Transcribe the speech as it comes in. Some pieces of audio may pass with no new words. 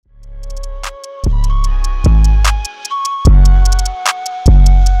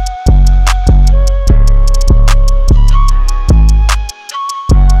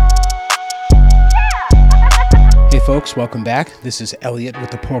folks, welcome back. This is Elliot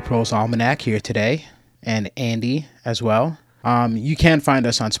with the Poor Pro's Almanac here today, and Andy as well. You can find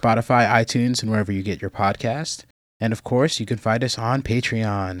us on Spotify, iTunes, and wherever you get your podcast. And of course, you can find us on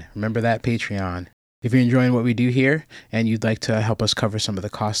Patreon. Remember that, Patreon. If you're enjoying what we do here and you'd like to help us cover some of the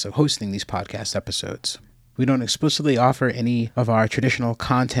costs of hosting these podcast episodes. We don't explicitly offer any of our traditional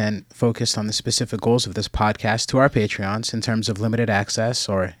content focused on the specific goals of this podcast to our Patreons in terms of limited access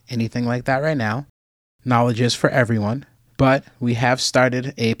or anything like that right now. Knowledge is for everyone, but we have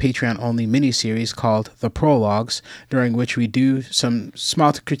started a Patreon-only mini-series called The Prologues, during which we do some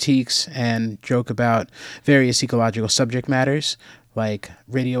small critiques and joke about various ecological subject matters, like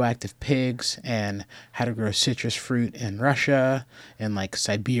radioactive pigs and how to grow citrus fruit in Russia and like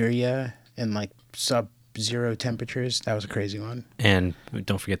Siberia and like sub-zero temperatures. That was a crazy one. And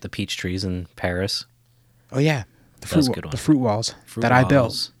don't forget the peach trees in Paris. Oh yeah, the fruit walls I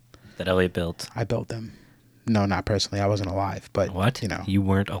built. That Elliot built. I built them. No, not personally. I wasn't alive, but what? You know, you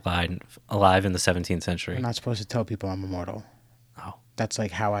weren't alive in the 17th century. I'm not supposed to tell people I'm immortal. Oh, that's like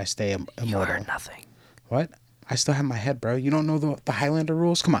how I stay immortal. You heard nothing. What? I still have my head, bro. You don't know the Highlander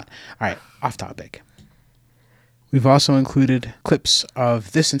rules? Come on. All right, off topic. We've also included clips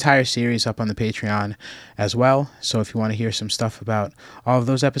of this entire series up on the Patreon as well. So if you want to hear some stuff about all of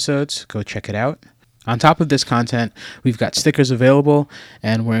those episodes, go check it out. On top of this content, we've got stickers available,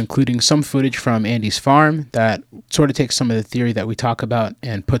 and we're including some footage from Andy's farm that sort of takes some of the theory that we talk about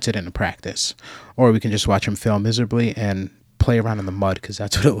and puts it into practice. Or we can just watch him fail miserably and play around in the mud, because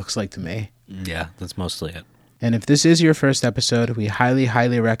that's what it looks like to me. Yeah, that's mostly it. And if this is your first episode, we highly,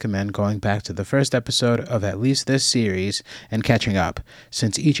 highly recommend going back to the first episode of at least this series and catching up,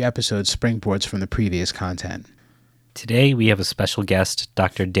 since each episode springboards from the previous content. Today, we have a special guest,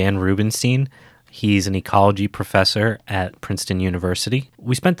 Dr. Dan Rubenstein. He's an ecology professor at Princeton University.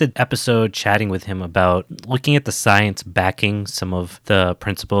 We spent the episode chatting with him about looking at the science backing some of the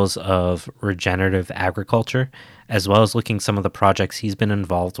principles of regenerative agriculture, as well as looking at some of the projects he's been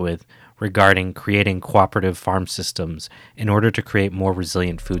involved with regarding creating cooperative farm systems in order to create more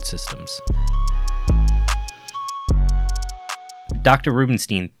resilient food systems. Dr.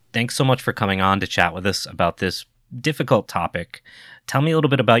 Rubenstein, thanks so much for coming on to chat with us about this difficult topic. Tell me a little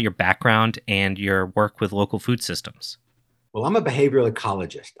bit about your background and your work with local food systems. Well, I'm a behavioral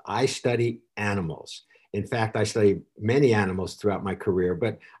ecologist. I study animals. In fact, I study many animals throughout my career,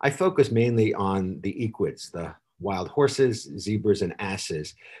 but I focus mainly on the equids, the wild horses, zebras, and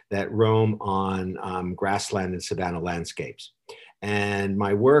asses that roam on grassland and savanna landscapes. And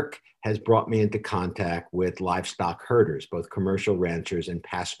my work has brought me into contact with livestock herders, both commercial ranchers and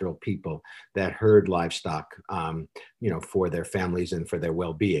pastoral people that herd livestock, for their families and for their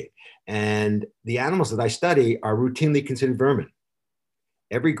well-being. And the animals that I study are routinely considered vermin.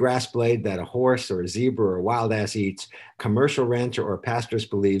 Every grass blade that a horse or a zebra or a wild ass eats, commercial rancher or pastorist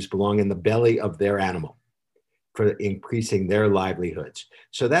believes belong in the belly of their animal for increasing their livelihoods.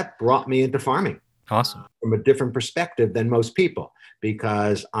 So that brought me into farming. Awesome. From a different perspective than most people,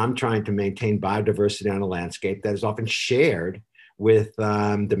 because I'm trying to maintain biodiversity on a landscape that is often shared with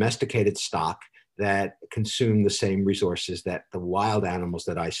domesticated stock that consume the same resources that the wild animals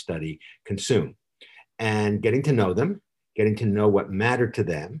that I study consume. And getting to know them, getting to know what mattered to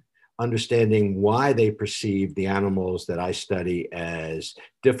them, understanding why they perceive the animals that I study as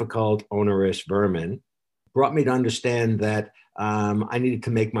difficult, onerous vermin, brought me to understand that I needed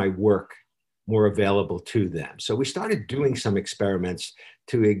to make my work more available to them. So we started doing some experiments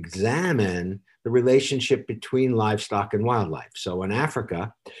to examine the relationship between livestock and wildlife. So in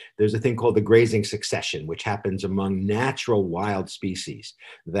Africa, there's a thing called the grazing succession, which happens among natural wild species,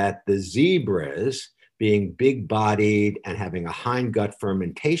 that the zebras, being big-bodied and having a hindgut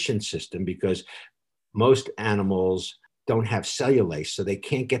fermentation system, because most animals don't have cellulase, so they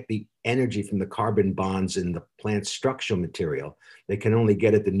can't get the energy from the carbon bonds in the plant's structural material. They can only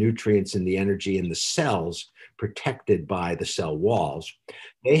get at the nutrients and the energy in the cells protected by the cell walls.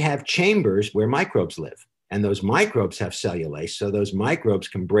 They have chambers where microbes live, and those microbes have cellulase, so those microbes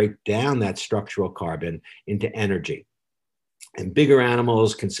can break down that structural carbon into energy. And bigger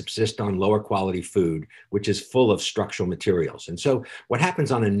animals can subsist on lower quality food, which is full of structural materials. And so what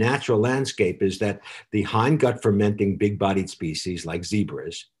happens on a natural landscape is that the hindgut fermenting big-bodied species like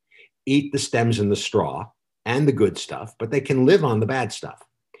zebras eat the stems and the straw and the good stuff, but they can live on the bad stuff.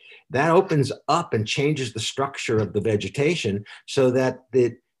 That opens up and changes the structure of the vegetation so that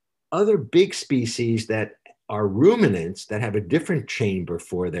the other big species that are ruminants that have a different chamber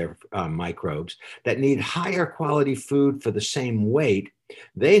for their microbes that need higher quality food for the same weight,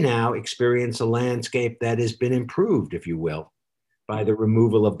 they now experience a landscape that has been improved, if you will, by the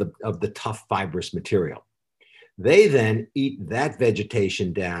removal of the tough fibrous material. They then eat that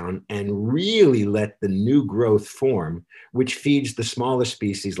vegetation down and really let the new growth form, which feeds the smaller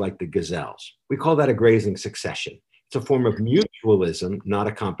species like the gazelles. We call that a grazing succession. It's a form of mutualism, not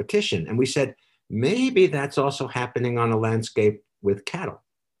a competition. And we said, maybe that's also happening on a landscape with cattle.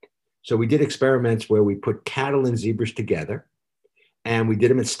 So we did experiments where we put cattle and zebras together, and we did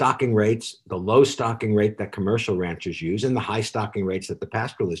them at stocking rates, the low stocking rate that commercial ranchers use and the high stocking rates that the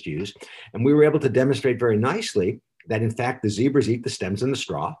pastoralists use. And we were able to demonstrate very nicely that, in fact, the zebras eat the stems and the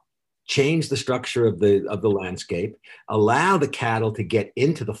straw, change the structure of the landscape, allow the cattle to get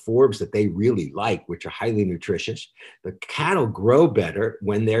into the forbs that they really like, which are highly nutritious. The cattle grow better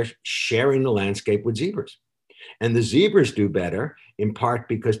when they're sharing the landscape with zebras. And the zebras do better in part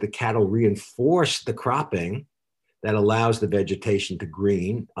because the cattle reinforce the cropping that allows the vegetation to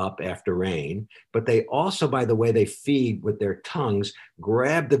green up after rain. But they also, by the way they feed with their tongues,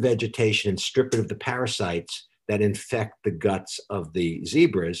 grab the vegetation and strip it of the parasites that infect the guts of the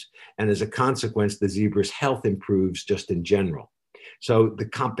zebras. And as a consequence, the zebra's health improves just in general. So the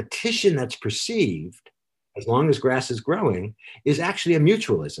competition that's perceived, as long as grass is growing, is actually a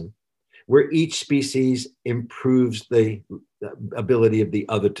mutualism where each species improves the ability of the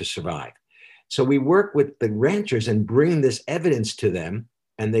other to survive. So we work with the ranchers and bring this evidence to them,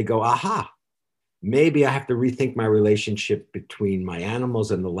 and they go, aha, maybe I have to rethink my relationship between my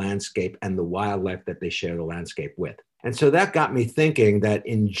animals and the landscape and the wildlife that they share the landscape with. And so that got me thinking that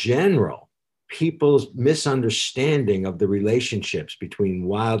in general, people's misunderstanding of the relationships between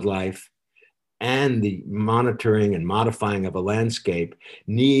wildlife and the monitoring and modifying of a landscape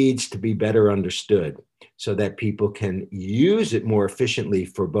needs to be better understood so that people can use it more efficiently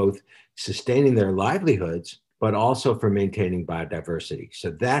for both sustaining their livelihoods, but also for maintaining biodiversity.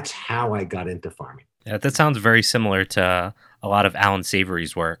 So that's how I got into farming. Yeah, that sounds very similar to a lot of Alan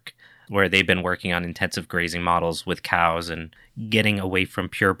Savory's work, where they've been working on intensive grazing models with cows and getting away from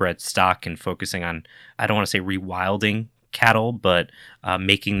purebred stock and focusing on, I don't want to say rewilding cattle, but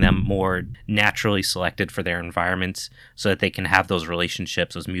making them more naturally selected for their environments so that they can have those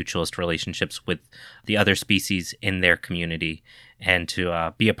relationships, those mutualist relationships with the other species in their community, and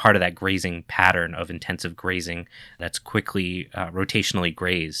to be a part of that grazing pattern of intensive grazing that's quickly rotationally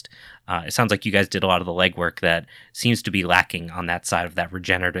grazed. It sounds like you guys did a lot of the legwork that seems to be lacking on that side of that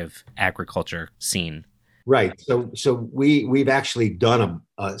regenerative agriculture scene. Right. So we've actually done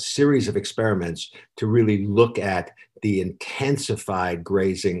a series of experiments to really look at the intensified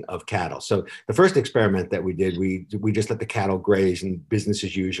grazing of cattle. So the first experiment that we did, we just let the cattle graze and business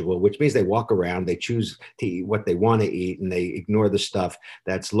as usual, which means they walk around, they choose to eat what they want to eat, and they ignore the stuff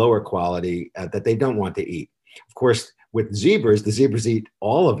that's lower quality that they don't want to eat. Of course, with zebras, the zebras eat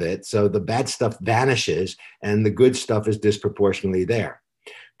all of it, so the bad stuff vanishes and the good stuff is disproportionately there.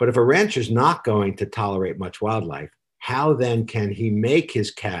 But if a rancher's not going to tolerate much wildlife, how then can he make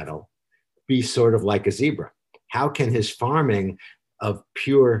his cattle be sort of like a zebra? How can his farming of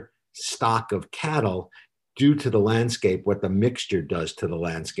pure stock of cattle do to the landscape what the mixture does to the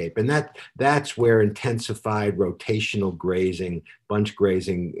landscape? And that's where intensified rotational grazing, bunch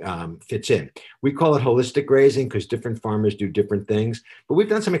grazing fits in. We call it holistic grazing because different farmers do different things, but we've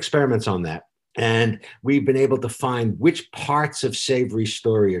done some experiments on that. And we've been able to find which parts of Savory's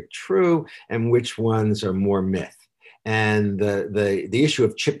story are true and which ones are more myth. And the issue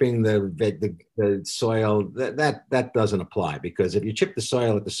of chipping the soil, that doesn't apply, because if you chip the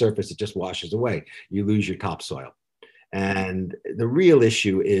soil at the surface, it just washes away. You lose your topsoil. And the real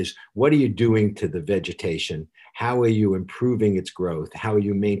issue is, what are you doing to the vegetation? How are you improving its growth? How are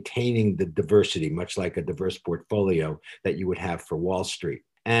you maintaining the diversity, much like a diverse portfolio that you would have for Wall Street?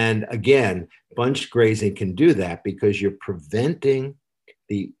 And again, bunch grazing can do that because you're preventing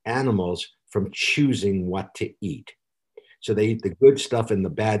the animals from choosing what to eat. So they eat the good stuff and the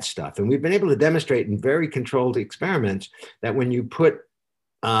bad stuff. And we've been able to demonstrate in very controlled experiments that when you put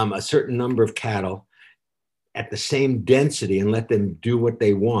a certain number of cattle at the same density and let them do what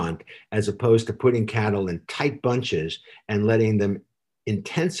they want, as opposed to putting cattle in tight bunches and letting them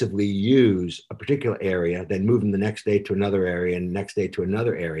intensively use a particular area, then move them the next day to another area and the next day to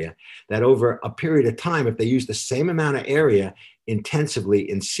another area, that over a period of time, if they use the same amount of area intensively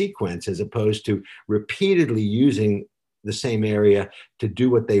in sequence, as opposed to repeatedly using the same area to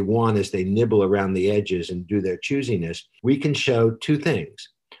do what they want as they nibble around the edges and do their choosiness, we can show two things.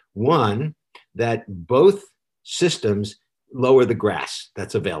 One, that both systems lower the grass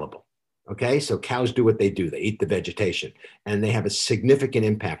that's available. Okay, so cows do what they do. They eat the vegetation, and they have a significant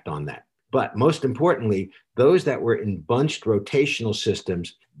impact on that. But most importantly, those that were in bunched rotational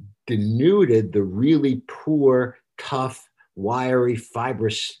systems denuded the really poor, tough, wiry,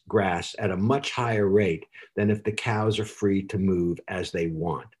 fibrous grass at a much higher rate than if the cows are free to move as they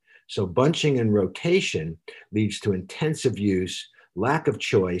want. So bunching and rotation leads to intensive use, lack of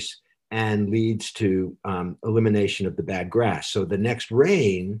choice, and leads to elimination of the bad grass. So the next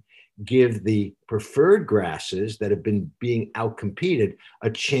rain give the preferred grasses that have been being outcompeted a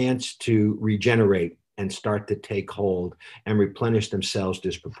chance to regenerate and start to take hold and replenish themselves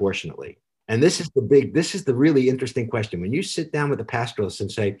disproportionately. And this is the really interesting question. When you sit down with a pastoralist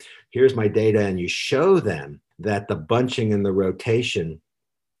and say, here's my data, and you show them that the bunching and the rotation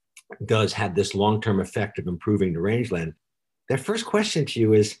does have this long-term effect of improving the rangeland, their first question to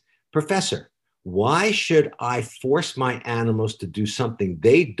you is, Professor, why should I force my animals to do something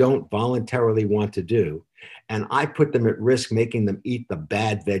they don't voluntarily want to do, and I put them at risk making them eat the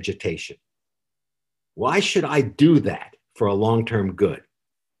bad vegetation? Why should I do that for a long-term good?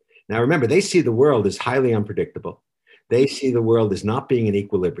 Now, remember, they see the world as highly unpredictable. They see the world as not being in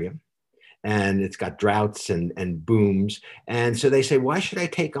equilibrium, and it's got droughts and booms. And so they say, why should I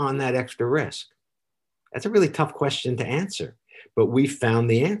take on that extra risk? That's a really tough question to answer, but we found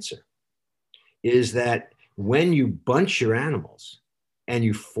the answer is that when you bunch your animals and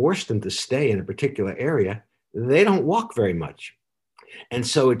you force them to stay in a particular area, they don't walk very much. And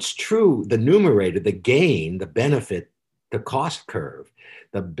so it's true, the numerator, the gain, the benefit, the cost curve,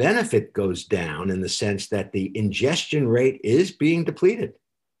 the benefit goes down in the sense that the ingestion rate is being depleted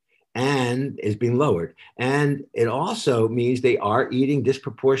and is being lowered. And it also means they are eating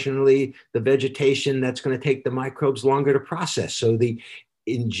disproportionately the vegetation that's going to take the microbes longer to process. So the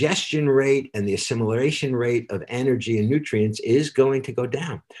ingestion rate and the assimilation rate of energy and nutrients is going to go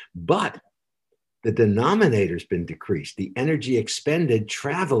down. But the denominator's been decreased. The energy expended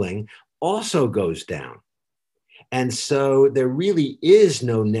traveling also goes down. And so there really is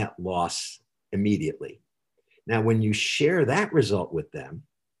no net loss immediately. Now, when you share that result with them,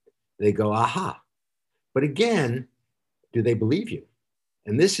 they go, aha. But again, do they believe you?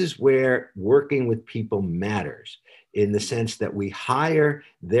 And this is where working with people matters, in the sense that we hire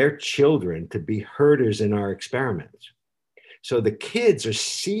their children to be herders in our experiments. So the kids are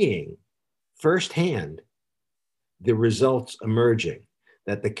seeing firsthand the results emerging,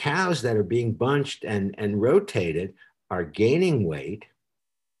 that the cows that are being bunched and rotated are gaining weight,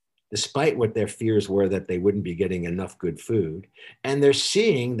 despite what their fears were that they wouldn't be getting enough good food. And they're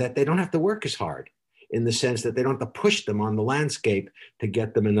seeing that they don't have to work as hard, in the sense that they don't have to push them on the landscape to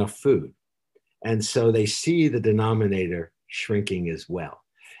get them enough food. And so they see the denominator shrinking as well.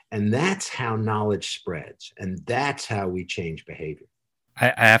 And that's how knowledge spreads. And that's how we change behavior.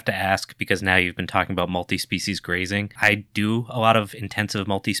 I have to ask, because now you've been talking about multi-species grazing. I do a lot of intensive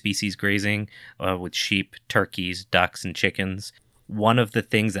multi-species grazing with sheep, turkeys, ducks, and chickens. One of the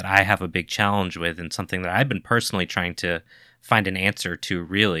things that I have a big challenge with, and something that I've been personally trying to find an answer to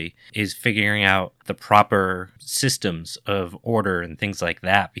really, is figuring out the proper systems of order and things like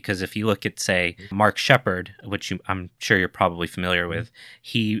that. Because if you look at, say, Mark Shepard, which I'm sure you're probably familiar with,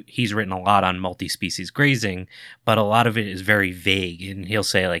 he's written a lot on multi-species grazing, but a lot of it is very vague. And he'll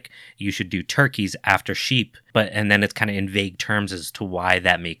say, like, you should do turkeys after sheep, and then it's kind of in vague terms as to why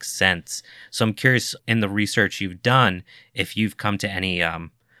that makes sense. So I'm curious, in the research you've done, if you've come to any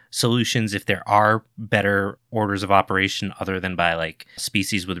solutions, if there are better orders of operation other than by like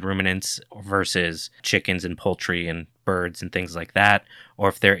species with ruminants versus chickens and poultry and birds and things like that, or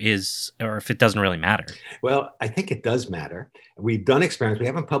if there is, or if it doesn't really matter. Well, I think it does matter. We've done experiments. We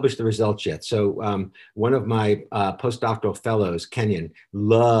haven't published the results yet. So one of my postdoctoral fellows, Kenyan,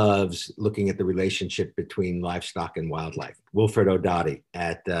 loves looking at the relationship between livestock and wildlife. Wilfred Odati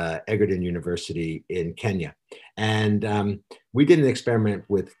at Egerton University in Kenya. And we did an experiment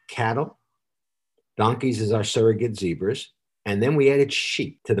with cattle, donkeys as our surrogate zebras, and then we added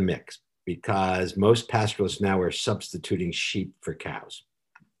sheep to the mix, because most pastoralists now are substituting sheep for cows.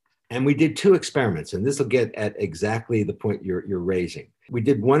 And we did two experiments, and this will get at exactly the point you're raising. We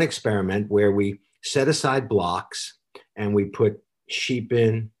did one experiment where we set aside blocks and we put sheep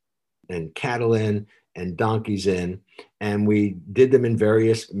in and cattle in and donkeys in, and we did them in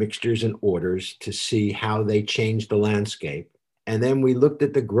various mixtures and orders to see how they changed the landscape. And then we looked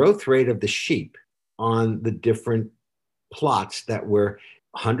at the growth rate of the sheep on the different plots that were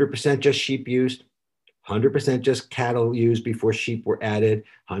 100% just sheep used, 100% just cattle used before sheep were added,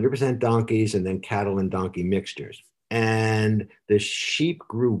 100% donkeys, and then cattle and donkey mixtures. And the sheep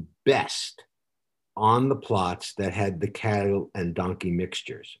grew best on the plots that had the cattle and donkey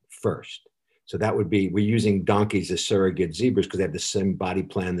mixtures first. So that would be, we're using donkeys as surrogate zebras because they have the same body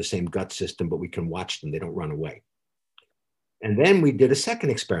plan, the same gut system, but we can watch them. They don't run away. And then we did a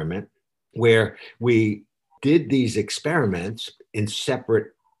second experiment where we did these experiments in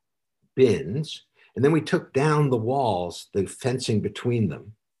separate bins. And then we took down the walls, the fencing between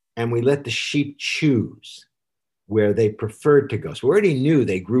them, and we let the sheep choose where they preferred to go. So we already knew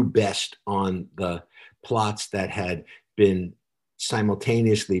they grew best on the plots that had been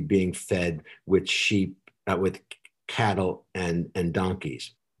simultaneously being fed with sheep, with cattle and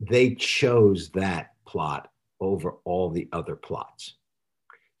donkeys. They chose that plot over all the other plots.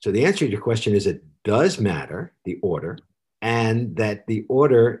 So the answer to your question is it does matter, the order, and that the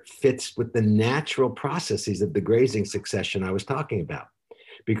order fits with the natural processes of the grazing succession I was talking about.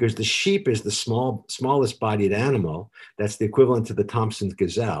 Because the sheep is the smallest bodied animal. That's the equivalent to the Thompson's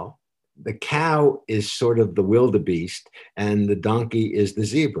gazelle. The cow is sort of the wildebeest, and the donkey is the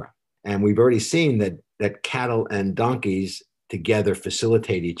zebra. And we've already seen that cattle and donkeys together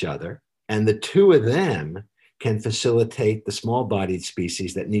facilitate each other. And the two of them can facilitate the small-bodied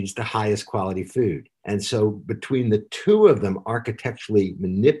species that needs the highest quality food. And so between the two of them architecturally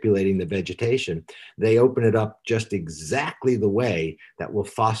manipulating the vegetation, they open it up just exactly the way that will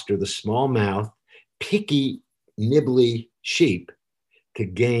foster the small-mouthed, picky, nibbly sheep to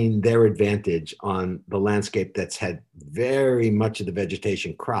gain their advantage on the landscape that's had very much of the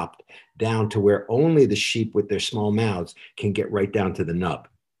vegetation cropped down to where only the sheep with their small mouths can get right down to the nub.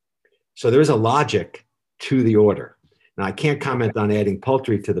 So there's a logic to the order. Now, I can't comment on adding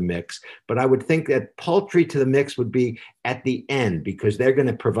poultry to the mix, but I would think that poultry to the mix would be at the end because they're going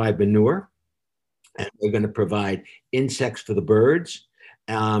to provide manure and they're going to provide insects for the birds,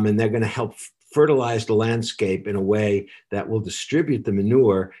 and they're going to help fertilize the landscape in a way that will distribute the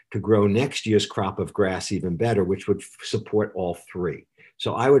manure to grow next year's crop of grass even better, which would support all three.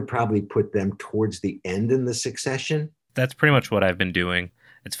 So I would probably put them towards the end in the succession. That's pretty much what I've been doing.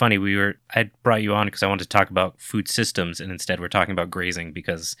 It's funny, I brought you on because I wanted to talk about food systems, and instead we're talking about grazing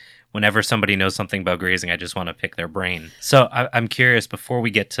because whenever somebody knows something about grazing, I just want to pick their brain. So I'm curious, before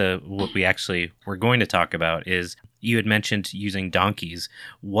we get to what we're going to talk about, is you had mentioned using donkeys.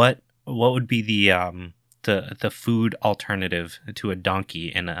 What would be the food alternative to a donkey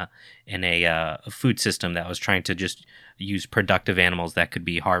in a food system that was trying to just use productive animals that could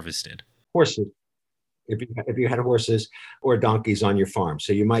be harvested? Horses. If you had horses or donkeys on your farm.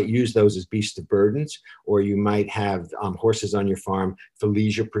 So you might use those as beasts of burdens, or you might have horses on your farm for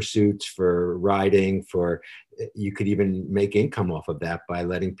leisure pursuits, for riding, you could even make income off of that by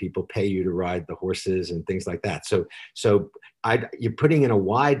letting people pay you to ride the horses and things like that. So you're putting in a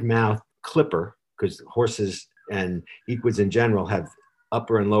wide mouth clipper, because horses and equids in general have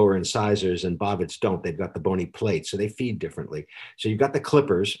upper and lower incisors, and bovids don't. They've got the bony plate, so they feed differently. So you've got the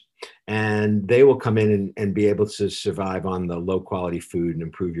clippers, and they will come in and be able to survive on the low quality food and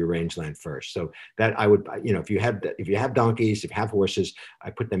improve your rangeland first. So that I would, if you have donkeys, if you have horses, I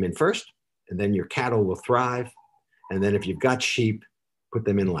put them in first, and then your cattle will thrive. And then if you've got sheep, put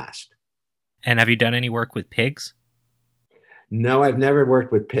them in last. And have you done any work with pigs? No, I've never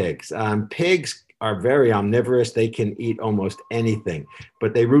worked with pigs. Pigs are very omnivorous. They can eat almost anything,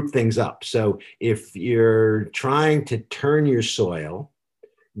 but they root things up. So if you're trying to turn your soil,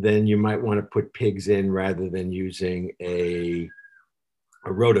 then you might want to put pigs in rather than using a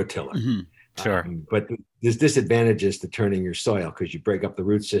rototiller. Mm-hmm. Sure. But there's disadvantages to turning your soil because you break up the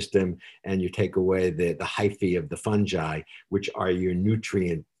root system and you take away the hyphae of the fungi, which are your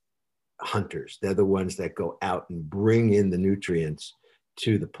nutrient hunters. They're the ones that go out and bring in the nutrients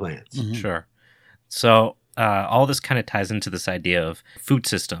to the plants. Mm-hmm. Sure. So all this kind of ties into this idea of food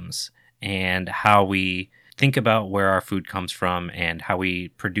systems and how we think about where our food comes from and how we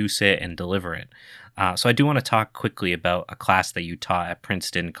produce it and deliver it. So I do want to talk quickly about a class that you taught at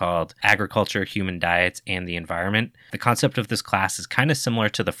Princeton called Agriculture, Human Diets, and the Environment. The concept of this class is kind of similar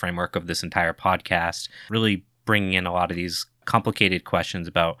to the framework of this entire podcast, really bringing in a lot of these complicated questions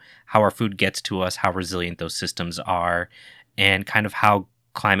about how our food gets to us, how resilient those systems are, and kind of how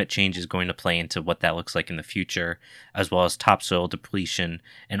climate change is going to play into what that looks like in the future, as well as topsoil depletion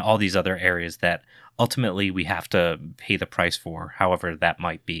and all these other areas that ultimately we have to pay the price for, however that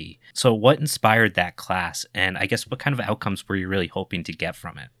might be. So what inspired that class? And I guess what kind of outcomes were you really hoping to get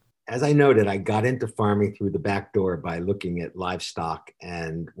from it? As I noted, I got into farming through the back door by looking at livestock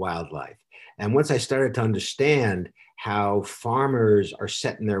and wildlife. And once I started to understand how farmers are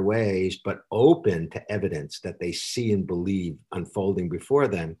set in their ways, but open to evidence that they see and believe unfolding before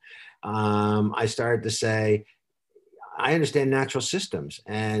them, I started to say, I understand natural systems,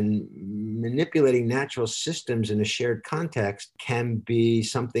 and manipulating natural systems in a shared context can be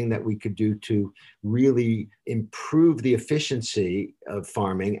something that we could do to really improve the efficiency of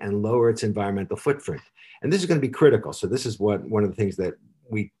farming and lower its environmental footprint. And this is going to be critical. So this is one of the things that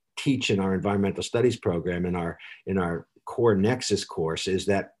we teach in our environmental studies program in our core Nexus course is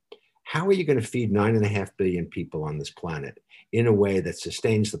that how are you going to feed 9.5 billion people on this planet in a way that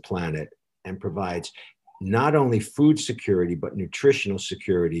sustains the planet and provides not only food security, but nutritional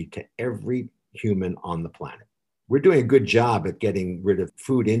security to every human on the planet? We're doing a good job at getting rid of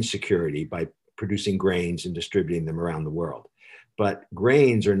food insecurity by producing grains and distributing them around the world. But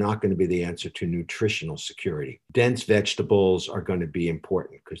grains are not going to be the answer to nutritional security. Dense vegetables are going to be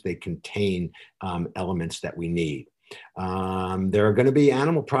important because they contain elements that we need. There are going to be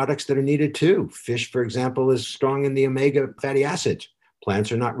animal products that are needed too. Fish, for example, is strong in the omega fatty acids.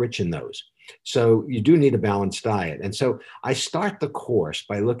 Plants are not rich in those. So you do need a balanced diet. And so I start the course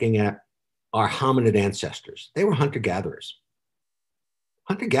by looking at our hominid ancestors. They were hunter-gatherers.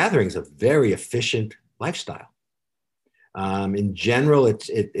 Hunter-gathering is a very efficient lifestyle. In general,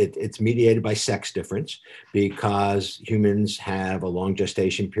 it's mediated by sex difference because humans have a long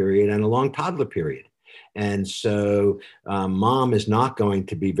gestation period and a long toddler period. And so mom is not going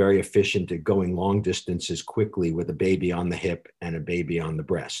to be very efficient at going long distances quickly with a baby on the hip and a baby on the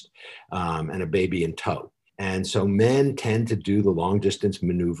breast and a baby in tow. And so men tend to do the long distance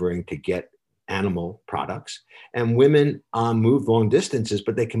maneuvering to get animal products, and women move long distances,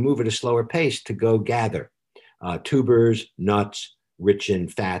 but they can move at a slower pace to go gather tubers, nuts, rich in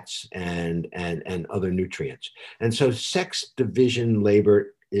fats and other nutrients. And so sex division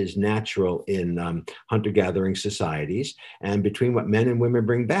labor is natural in hunter-gathering societies. And between what men and women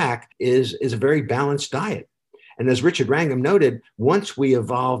bring back is a very balanced diet. And as Richard Wrangham noted, once we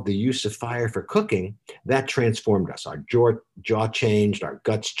evolved the use of fire for cooking, that transformed us. Our jaw changed, our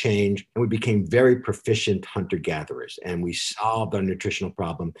guts changed, and we became very proficient hunter-gatherers. And we solved our nutritional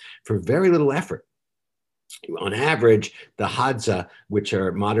problem for very little effort. On average, the Hadza, which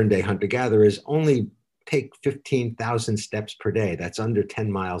are modern day hunter-gatherers, only take 15,000 steps per day. That's under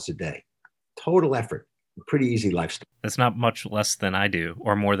 10 miles a day. Total effort. Pretty easy lifestyle. That's not much less than I do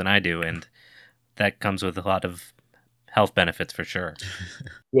or more than I do. And that comes with a lot of health benefits for sure.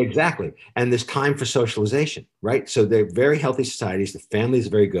 Exactly. And there's time for socialization, right? So they're very healthy societies. The family is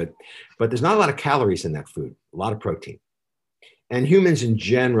very good, but there's not a lot of calories in that food, a lot of protein. And humans in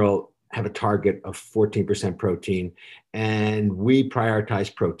general have a target of 14% protein, and we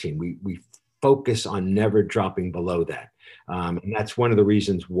prioritize protein. We focus on never dropping below that. And that's one of the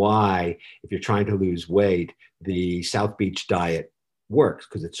reasons why, if you're trying to lose weight, the South Beach diet works,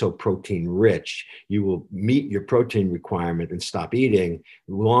 because it's so protein rich. You will meet your protein requirement and stop eating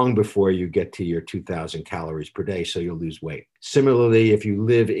long before you get to your 2,000 calories per day, so you'll lose weight. Similarly, if you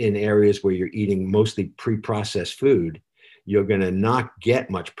live in areas where you're eating mostly pre-processed food, you're going to not get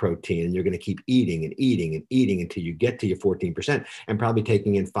much protein, and you're going to keep eating and eating and eating until you get to your 14% and probably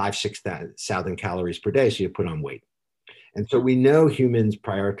taking in 6,000 calories per day, so you put on weight. And so we know humans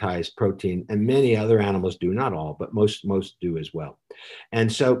prioritize protein, and many other animals do, not all, but most do as well.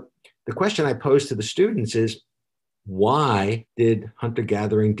 And so the question I pose to the students is, why did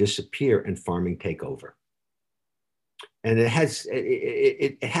hunter-gathering disappear and farming take over? And it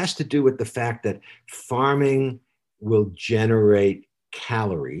has to do with the fact that farming will generate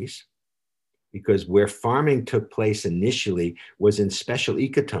calories, because where farming took place initially was in special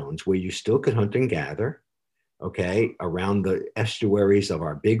ecotones where you still could hunt and gather, okay, around the estuaries of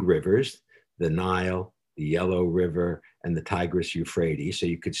our big rivers, the Nile, the Yellow River, and the Tigris Euphrates. So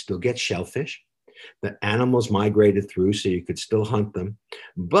you could still get shellfish. The animals migrated through, so you could still hunt them.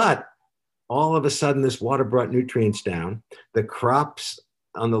 But all of a sudden, this water brought nutrients down. The crops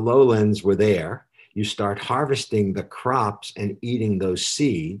on the lowlands were there. You start harvesting the crops and eating those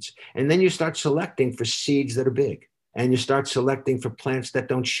seeds. And then you start selecting for seeds that are big. And you start selecting for plants that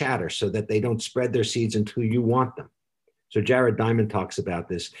don't shatter, so that they don't spread their seeds until you want them. So Jared Diamond talks about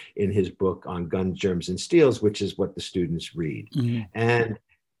this in his book on Guns, Germs, and Steels, which is what the students read. Mm-hmm. And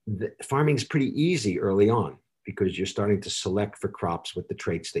farming is pretty easy early on, because you're starting to select for crops with the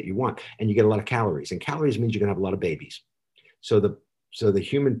traits that you want. And you get a lot of calories. And calories means you're going to have a lot of babies. So the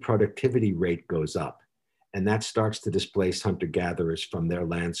human productivity rate goes up. And that starts to displace hunter-gatherers from their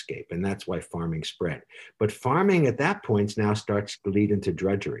landscape. And that's why farming spread. But farming at that point now starts to lead into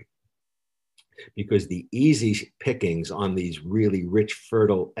drudgery, because the easy pickings on these really rich,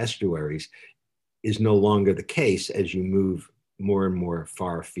 fertile estuaries is no longer the case as you move more and more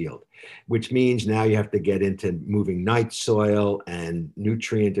far afield, which means now you have to get into moving night soil and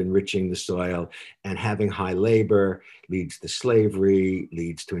nutrient enriching the soil, and having high labor leads to slavery,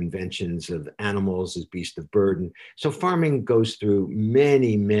 leads to inventions of animals as beasts of burden. So farming goes through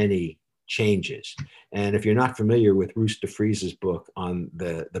many, many changes. And if you're not familiar with Ruth DeFries's book on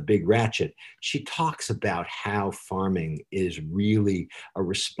the big ratchet, she talks about how farming is really a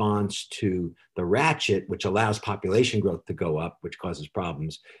response to the ratchet, which allows population growth to go up, which causes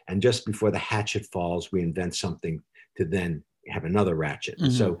problems. And just before the hatchet falls, we invent something to then have another ratchet.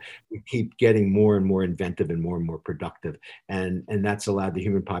 Mm-hmm. So we keep getting more and more inventive and more productive. And that's allowed the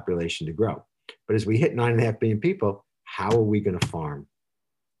human population to grow. But as we hit 9.5 billion people, how are we going to farm?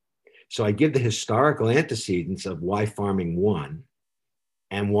 So I give the historical antecedents of why farming won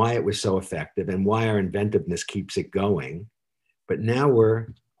and why it was so effective and why our inventiveness keeps it going. But now we're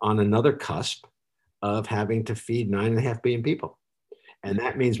on another cusp of having to feed 9.5 billion people. And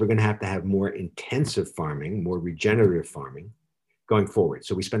that means we're going to have more intensive farming, more regenerative farming going forward.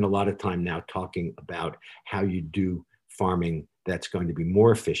 So we spend a lot of time now talking about how you do farming that's going to be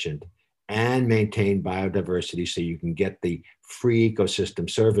more efficient and maintain biodiversity so you can get the free ecosystem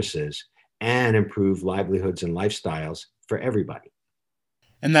services and improve livelihoods and lifestyles for everybody.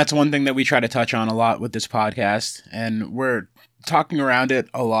 And that's one thing that we try to touch on a lot with this podcast. And we're talking around it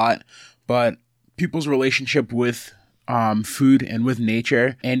a lot, but people's relationship with food and with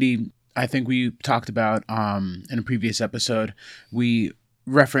nature. Andy, I think we talked about in a previous episode, we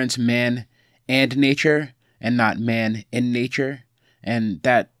reference man and nature and not man in nature. And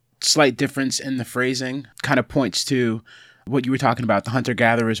that slight difference in the phrasing kind of points to what you were talking about, the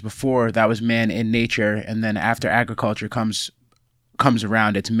hunter-gatherers before, that was man in nature. And then after agriculture comes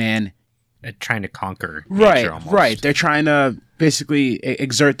around, it's man trying to conquer nature almost. Right. They're trying to basically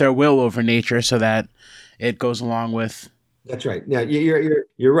exert their will over nature so that it goes along with. That's right. Yeah,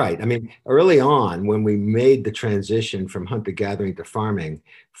 you're right. I mean, early on, when we made the transition from hunter-gathering to farming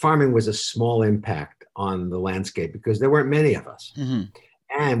was a small impact on the landscape because there weren't many of us. Mm-hmm.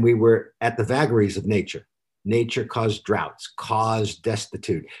 And we were at the vagaries of nature. Nature caused droughts, caused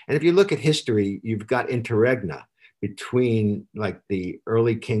destitute. And if you look at history, you've got interregna between like the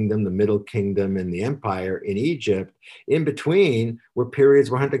early kingdom, the middle kingdom, and the empire in Egypt. In between were periods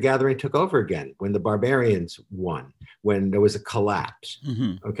where hunter-gathering took over again, when the barbarians won, when there was a collapse,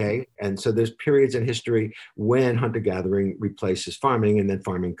 okay? And so there's periods in history when hunter-gathering replaces farming and then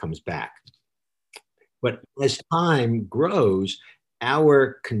farming comes back. But as time grows,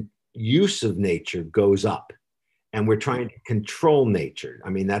 our use of nature goes up. And we're trying to control nature. I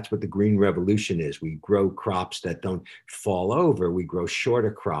mean, that's what the Green Revolution is. We grow crops that don't fall over. We grow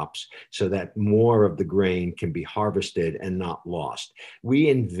shorter crops so that more of the grain can be harvested and not lost. We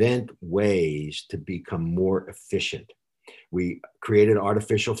invent ways to become more efficient. We created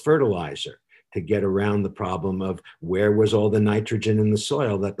artificial fertilizer to get around the problem of where was all the nitrogen in the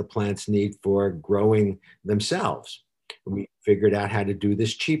soil that the plants need for growing themselves. We figured out how to do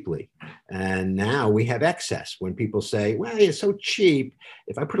this cheaply. And now we have excess. When people say, well, it's so cheap,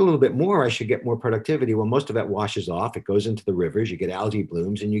 if I put a little bit more, I should get more productivity. Well, most of that washes off. It goes into the rivers. You get algae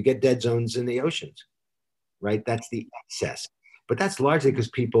blooms and you get dead zones in the oceans, right? That's the excess. But that's largely because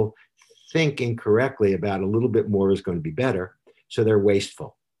people think incorrectly about a little bit more is going to be better. So they're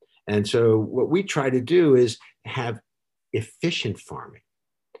wasteful. And so what we try to do is have efficient farming,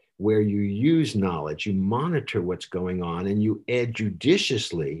 where you use knowledge, you monitor what's going on, and you add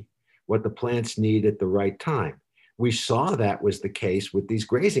judiciously what the plants need at the right time. We saw that was the case with these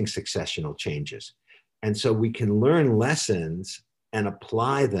grazing successional changes. And so we can learn lessons and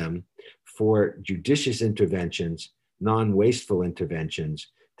apply them for judicious interventions, non-wasteful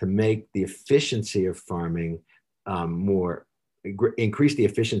interventions, to make the efficiency of farming increase the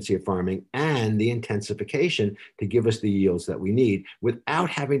efficiency of farming and the intensification to give us the yields that we need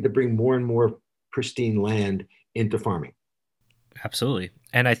without having to bring more and more pristine land into farming. Absolutely.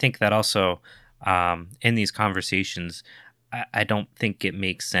 And I think that also in these conversations, I don't think it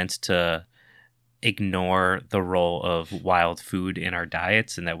makes sense to ignore the role of wild food in our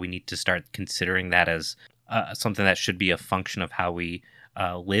diets, and that we need to start considering that as something that should be a function of how we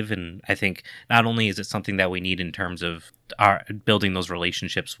live. And I think not only is it something that we need in terms of our building those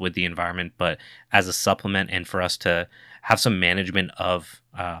relationships with the environment, but as a supplement and for us to have some management of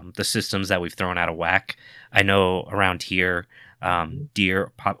the systems that we've thrown out of whack. I know around here,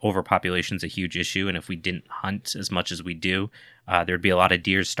 deer overpopulation is a huge issue. And if we didn't hunt as much as we do, there'd be a lot of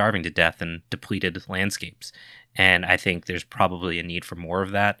deer starving to death in depleted landscapes. And I think there's probably a need for more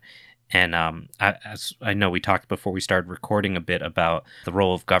of that. And as I know we talked before we started recording a bit about the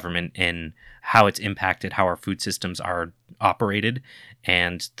role of government in how it's impacted how our food systems are operated,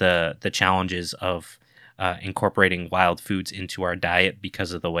 and the challenges of incorporating wild foods into our diet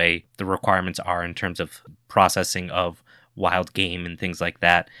because of the way the requirements are in terms of processing of wild game and things like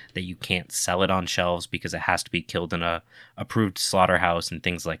that you can't sell it on shelves because it has to be killed in a approved slaughterhouse and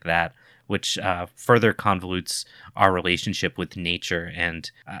things like that, which further convolutes our relationship with nature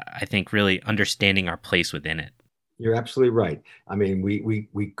and I think really understanding our place within it. You're absolutely right. I mean,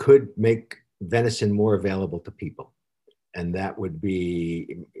 we could make venison more available to people, and that would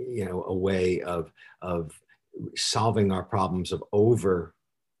be, a way of solving our problems of over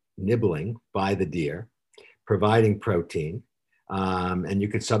nibbling by the deer, providing protein, and you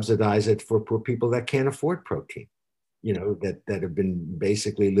could subsidize it for poor people that can't afford protein, that have been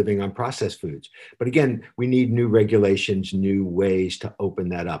basically living on processed foods. But again, we need new regulations, new ways to open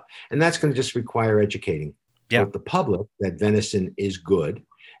that up. And that's going to just require educating both the public that venison is good,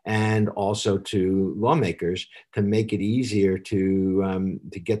 and also to lawmakers to make it easier to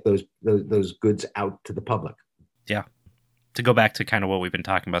get those goods out to the public. Yeah. To go back to kind of what we've been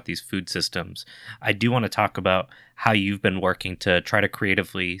talking about, these food systems, I do want to talk about how you've been working to try to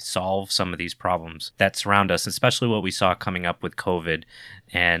creatively solve some of these problems that surround us, especially what we saw coming up with COVID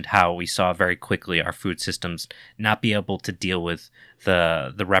and how we saw very quickly our food systems not be able to deal with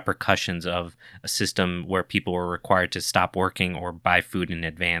the repercussions of a system where people were required to stop working or buy food in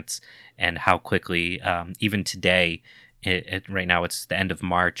advance, and how quickly, even today, right now it's the end of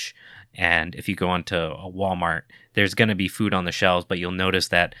March, and if you go onto a Walmart, there's going to be food on the shelves, but you'll notice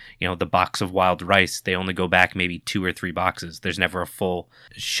that, the box of wild rice, they only go back maybe 2 or 3 boxes. There's never a full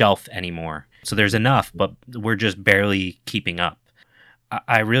shelf anymore. So there's enough, but we're just barely keeping up.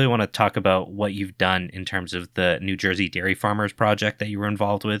 I really want to talk about what you've done in terms of the New Jersey Dairy Farmers Project that you were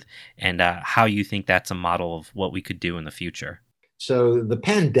involved with, and how you think that's a model of what we could do in the future. So the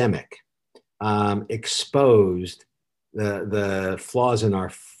pandemic exposed the flaws in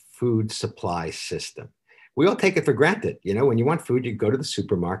our food supply system. We all take it for granted. When you want food, you go to the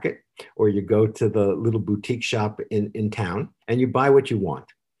supermarket or you go to the little boutique shop in town and you buy what you want.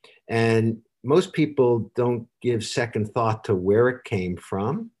 And most people don't give second thought to where it came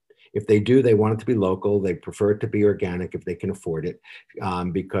from. If they do, they want it to be local. They prefer it to be organic if they can afford it,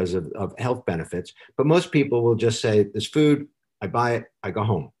 because of health benefits. But most people will just say, there's food, I buy it, I go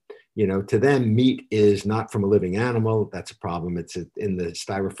home. To them, meat is not from a living animal. That's a problem. It's in the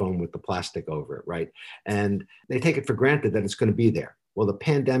styrofoam with the plastic over it, right? And they take it for granted that it's going to be there. Well, the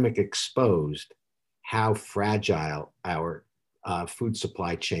pandemic exposed how fragile our food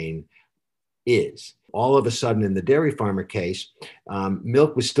supply chain is. All of a sudden, in the dairy farmer case,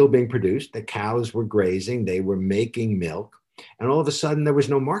 milk was still being produced. The cows were grazing. They were making milk. And all of a sudden, there was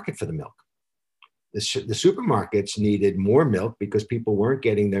no market for the milk. The supermarkets needed more milk because people weren't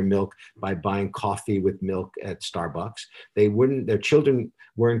getting their milk by buying coffee with milk at Starbucks. Their children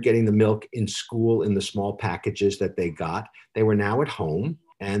weren't getting the milk in school in the small packages that they got. They were now at home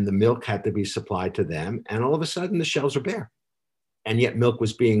and the milk had to be supplied to them. And all of a sudden the shelves are bare. And yet milk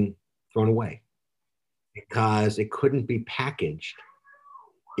was being thrown away because it couldn't be packaged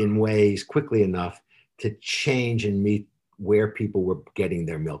in ways quickly enough to change and meet where people were getting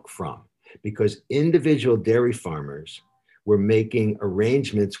their milk from. Because individual dairy farmers were making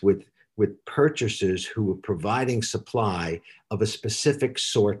arrangements with purchasers who were providing supply of a specific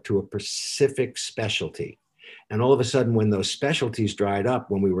sort to a specific specialty. And all of a sudden, when those specialties dried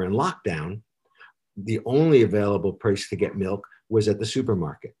up, when we were in lockdown, the only available place to get milk was at the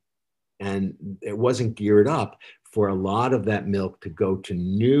supermarket. And it wasn't geared up for a lot of that milk to go to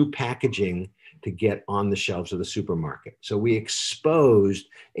new packaging to get on the shelves of the supermarket. So we exposed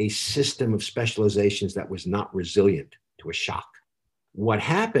a system of specializations that was not resilient to a shock. What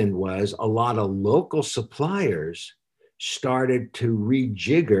happened was a lot of local suppliers started to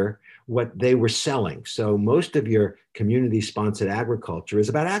rejigger what they were selling. So most of your community-sponsored agriculture is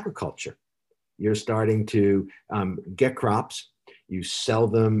about agriculture. You're starting to get crops. You sell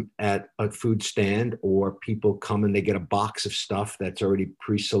them at a food stand, or people come and they get a box of stuff that's already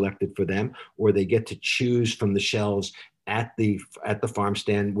pre-selected for them, or they get to choose from the shelves at the farm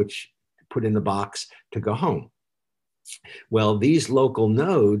stand, which put in the box to go home. Well, these local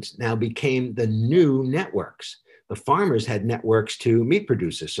nodes now became the new networks. The farmers had networks to meat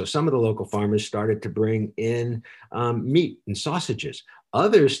producers. So some of the local farmers started to bring in meat and sausages.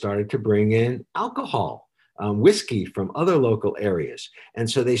 Others started to bring in alcohol. Whiskey from other local areas. And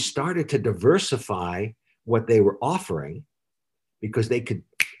so they started to diversify what they were offering because they could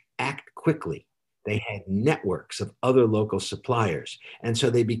act quickly. They had networks of other local suppliers. And so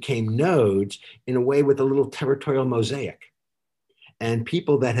they became nodes in a way with a little territorial mosaic. And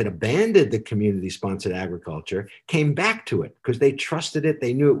people that had abandoned the community-sponsored agriculture came back to it because they trusted it.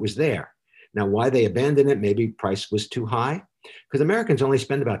 They knew it was there. Now, why they abandoned it, maybe price was too high, because Americans only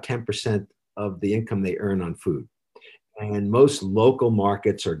spend about 10% of the income they earn on food. And most local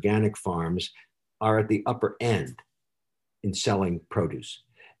markets, organic farms, are at the upper end in selling produce.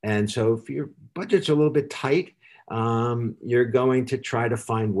 And so if your budget's a little bit tight, you're going to try to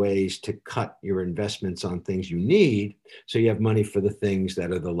find ways to cut your investments on things you need so you have money for the things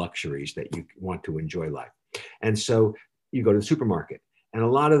that are the luxuries that you want to enjoy life. And so you go to the supermarket. And a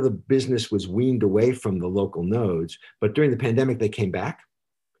lot of the business was weaned away from the local nodes, but during the pandemic, they came back.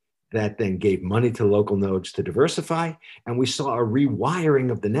 That then gave money to local nodes to diversify. And we saw a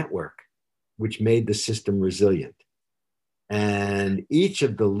rewiring of the network, which made the system resilient. And each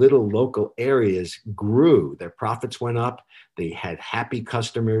of the little local areas grew. Their profits went up. They had happy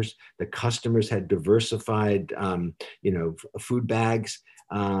customers. The customers had diversified, food bags.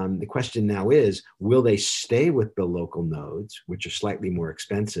 The question now is, will they stay with the local nodes, which are slightly more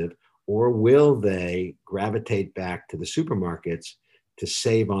expensive, or will they gravitate back to the supermarkets to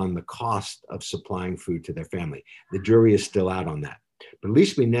save on the cost of supplying food to their family? The jury is still out on that. But at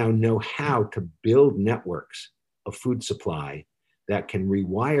least we now know how to build networks of food supply that can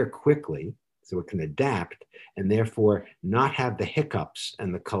rewire quickly so it can adapt and therefore not have the hiccups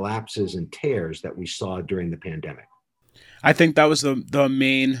and the collapses and tears that we saw during the pandemic. I think that was the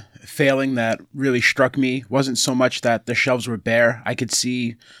main failing that really struck me. Wasn't so much that the shelves were bare. I could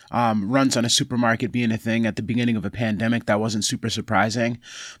see runs on a supermarket being a thing at the beginning of a pandemic. That wasn't super surprising.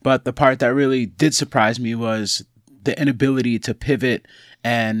 But the part that really did surprise me was the inability to pivot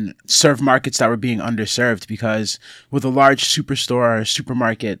and serve markets that were being underserved, because with a large superstore or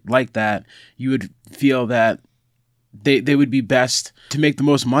supermarket like that, you would feel that they would be best to make the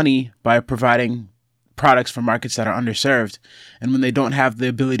most money by providing products for markets that are underserved. And when they don't have the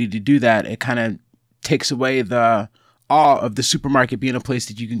ability to do that, it kind of takes away the awe of the supermarket being a place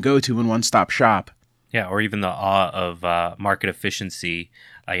that you can go to in one-stop shop. Yeah, or even the awe of market efficiency,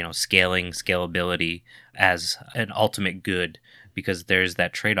 scalability as an ultimate good, because there's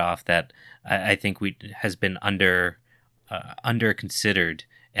that trade-off that I think has been under considered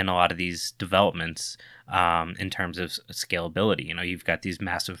in a lot of these developments in terms of scalability. You've got these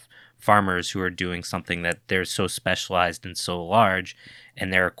massive farmers who are doing something that they're so specialized and so large,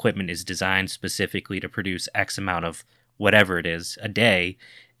 and their equipment is designed specifically to produce X amount of whatever it is a day,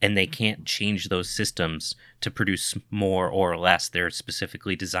 and they can't change those systems to produce more or less. They're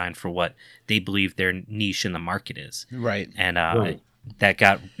specifically designed for what they believe their niche in the market is. Right. And Right. that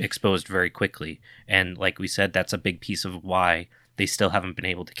got exposed very quickly. And like we said, that's a big piece of why they still haven't been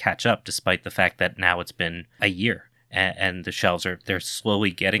able to catch up, despite the fact that now it's been a year. And the shelves they're slowly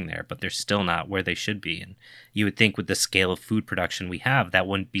getting there, but they're still not where they should be. And you would think with the scale of food production we have, that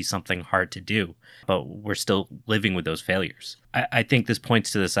wouldn't be something hard to do, but we're still living with those failures. I think this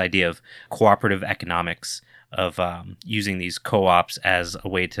points to this idea of cooperative economics, of using these co-ops as a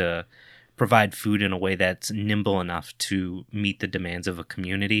way to provide food in a way that's nimble enough to meet the demands of a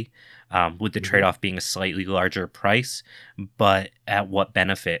community, with the trade-off being a slightly larger price, but at what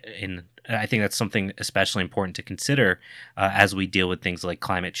benefit? I think that's something especially important to consider as we deal with things like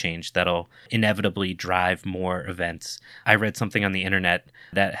climate change that'll inevitably drive more events. I read something on the internet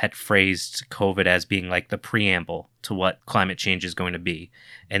that had phrased COVID as being like the preamble to what climate change is going to be.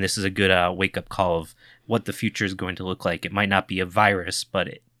 And this is a good wake-up call of what the future is going to look like. It might not be a virus,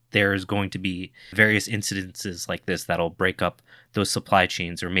 but there's going to be various incidences like this that'll break up those supply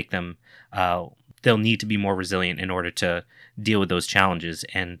chains or make them, they'll need to be more resilient in order to deal with those challenges.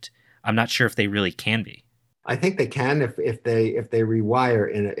 And I'm not sure if they really can be. I think they can if they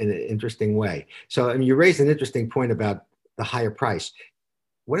rewire in an interesting way. So, you raised an interesting point about the higher price.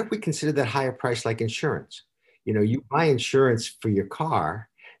 What if we consider that higher price like insurance? You buy insurance for your car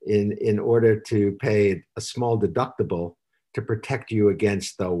in order to pay a small deductible to protect you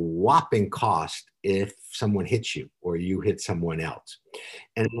against the whopping cost if someone hits you or you hit someone else.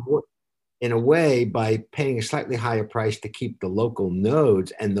 And in a way, by paying a slightly higher price to keep the local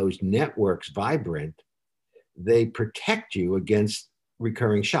nodes and those networks vibrant, they protect you against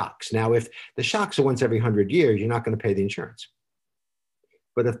recurring shocks. Now, if the shocks are once every 100 years, you're not going to pay the insurance.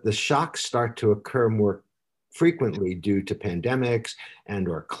 But if the shocks start to occur more frequently due to pandemics and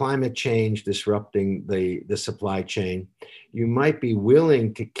or climate change disrupting the supply chain, you might be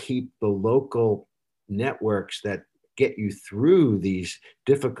willing to keep the local networks that get you through these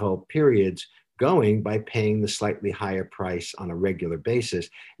difficult periods going by paying the slightly higher price on a regular basis,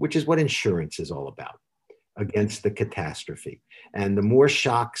 which is what insurance is all about, against the catastrophe. And the more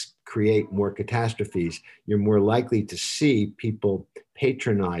shocks create more catastrophes, you're more likely to see people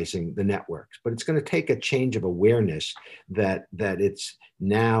patronizing the networks. But it's going to take a change of awareness that it's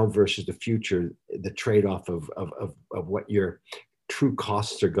now versus the future, the trade-off of what your true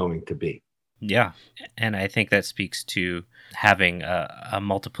costs are going to be. Yeah, and I think that speaks to having a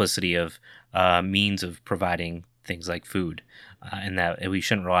multiplicity of means of providing things like food, and that we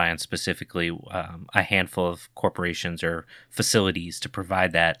shouldn't rely on specifically a handful of corporations or facilities to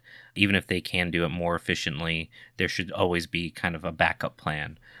provide that. Even if they can do it more efficiently, there should always be kind of a backup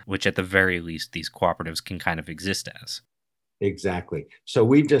plan, which at the very least these cooperatives can kind of exist as. Exactly. So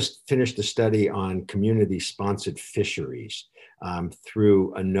we just finished a study on community-sponsored fisheries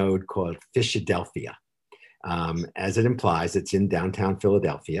through a node called Fishadelphia. As it implies, it's in downtown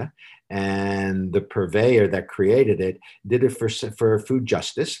Philadelphia, and the purveyor that created it did it for food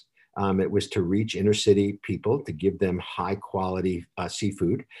justice. It was to reach inner city people, to give them high quality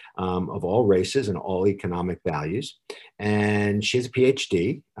seafood of all races and all economic values. And she has a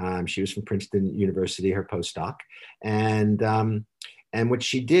PhD. She was from Princeton University, her postdoc. And what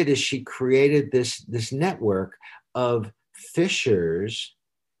she did is she created this network of fishers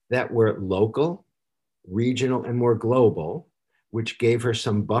that were local, regional, and more global, which gave her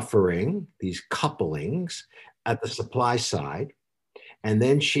some buffering, these couplings at the supply side. And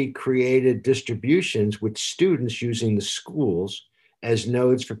then she created distributions with students using the schools as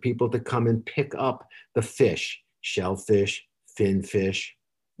nodes for people to come and pick up the fish, shellfish, finfish,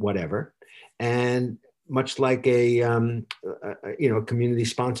 whatever. And much like a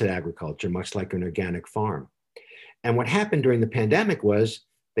community-sponsored agriculture, much like an organic farm. And what happened during the pandemic was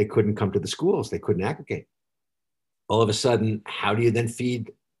they couldn't come to the schools. They couldn't aggregate. All of a sudden, how do you then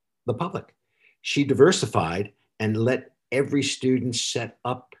feed the public? She diversified and let every student set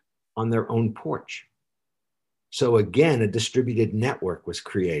up on their own porch. So again, a distributed network was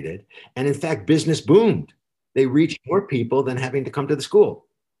created. And in fact, business boomed. They reached more people than having to come to the school.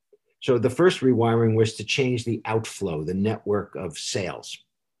 So the first rewiring was to change the outflow, the network of sales.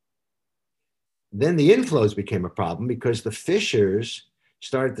 Then the inflows became a problem because the fishers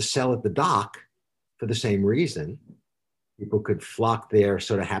started to sell at the dock for the same reason. People could flock there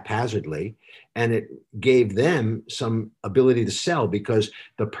sort of haphazardly, and it gave them some ability to sell because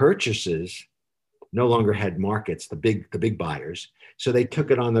the purchasers no longer had markets, the big buyers. So they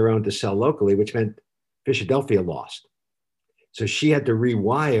took it on their own to sell locally, which meant Philadelphia lost. So she had to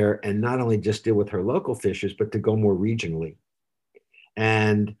rewire and not only just deal with her local fishers, but to go more regionally.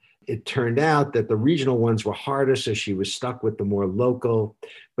 And it turned out that the regional ones were harder, so she was stuck with the more local,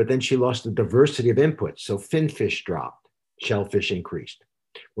 but then she lost the diversity of inputs. So finfish dropped, shellfish increased.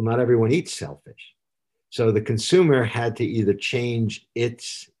 Well, not everyone eats shellfish. So the consumer had to either change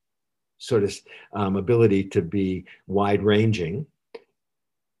its sort of ability to be wide ranging.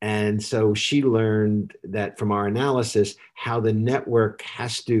 And so she learned that from our analysis, how the network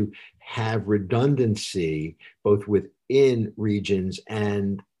has to have redundancy, both within regions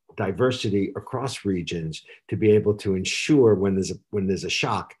and diversity across regions, to be able to ensure when there's a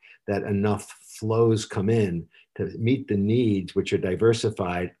shock that enough flows come in to meet the needs, which are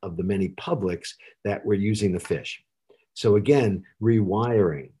diversified, of the many publics that were using the fish. So again,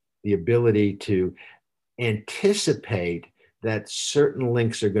 rewiring, the ability to anticipate that certain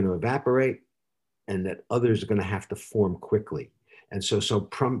links are going to evaporate and that others are going to have to form quickly. And so some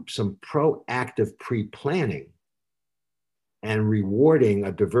proactive pre-planning and rewarding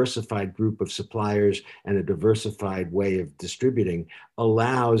a diversified group of suppliers and a diversified way of distributing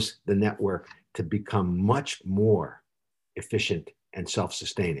allows the network to become much more efficient and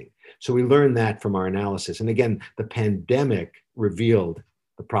self-sustaining. So we learned that from our analysis. And again, the pandemic revealed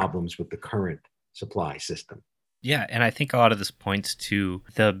the problems with the current supply system. Yeah, and I think a lot of this points to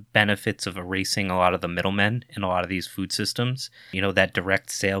the benefits of erasing a lot of the middlemen in a lot of these food systems. You know, that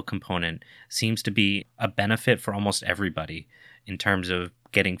direct sale component seems to be a benefit for almost everybody in terms of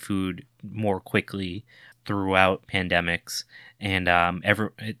getting food more quickly throughout pandemics. And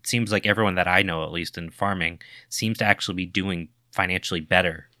it seems like everyone that I know, at least in farming, seems to actually be doing financially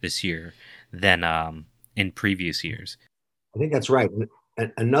better this year than in previous years. I think that's right.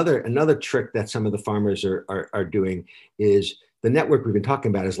 Another trick that some of the farmers are doing is the network we've been talking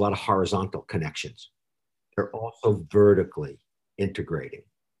about is a lot of horizontal connections. They're also vertically integrating.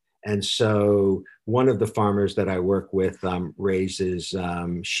 And so one of the farmers that I work with raises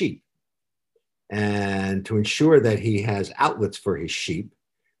sheep. And to ensure that he has outlets for his sheep,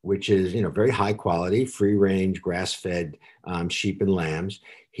 which is, very high quality, free range, grass-fed sheep and lambs,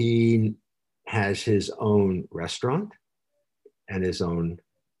 he has his own restaurant and his own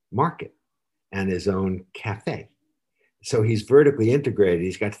market and his own cafe. So he's vertically integrated.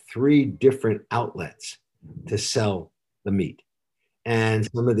 He's got 3 different outlets to sell the meat. And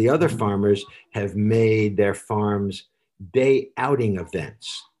some of the other farmers have made their farms day outing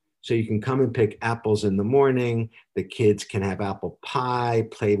events. So you can come and pick apples in the morning. The kids can have apple pie,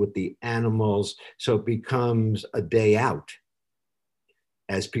 play with the animals. So it becomes a day out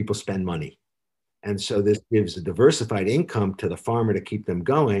as people spend money. And so this gives a diversified income to the farmer to keep them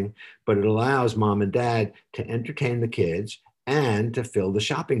going, but it allows mom and dad to entertain the kids and to fill the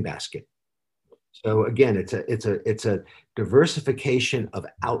shopping basket. So again, it's a diversification of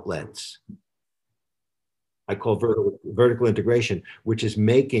outlets. I call vertical integration, which is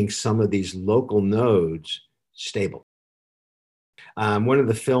making some of these local nodes stable. One of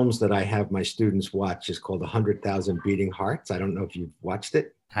the films that I have my students watch is called 100,000 Beating Hearts. I don't know if you've watched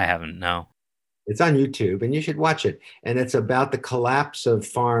it. I haven't, no. It's on YouTube and you should watch it. And it's about the collapse of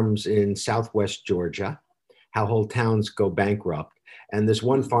farms in Southwest Georgia, how whole towns go bankrupt. And this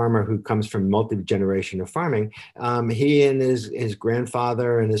one farmer who comes from multi-generation of farming, he and his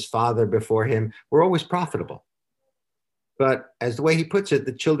grandfather and his father before him were always profitable. But as the way he puts it,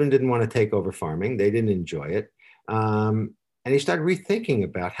 the children didn't want to take over farming. They didn't enjoy it. And he started rethinking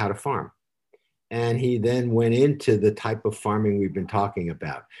about how to farm. And he then went into the type of farming we've been talking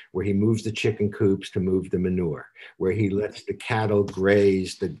about, where he moves the chicken coops to move the manure, where he lets the cattle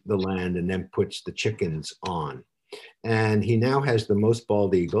graze the land and then puts the chickens on. And he now has the most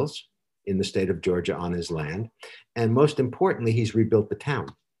bald eagles in the state of Georgia on his land. And most importantly, he's rebuilt the town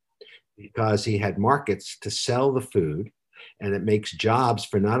because he had markets to sell the food. And it makes jobs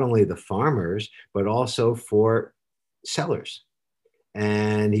for not only the farmers, but also for sellers.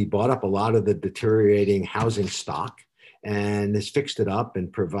 And he bought up a lot of the deteriorating housing stock and has fixed it up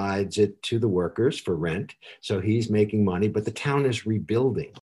and provides it to the workers for rent. So he's making money, but the town is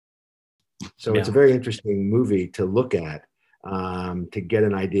rebuilding. So it's a very interesting movie to look at, to get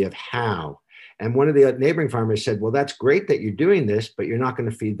an idea of how. And one of the neighboring farmers said, well, that's great that you're doing this, but you're not going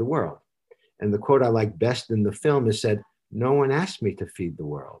to feed the world. And the quote I like best in the film is said, no one asked me to feed the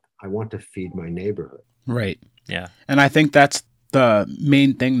world. I want to feed my neighborhood. Right. Yeah. And I think that's the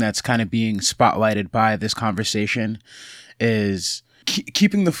main thing that's kind of being spotlighted by this conversation is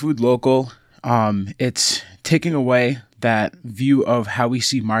keeping the food local. It's taking away that view of how we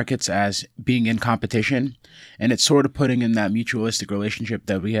see markets as being in competition. And it's sort of putting in that mutualistic relationship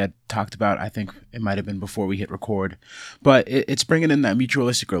that we had talked about. I think it might have been before we hit record, but it's bringing in that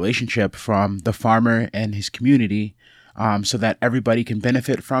mutualistic relationship from the farmer and his community, so that everybody can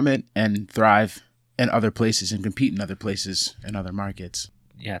benefit from it and thrive in other places and compete in other places and other markets.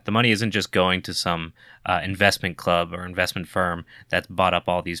 Yeah, the money isn't just going to some investment club or investment firm that's bought up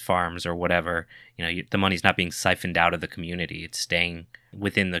all these farms or whatever. The money's not being siphoned out of the community. It's staying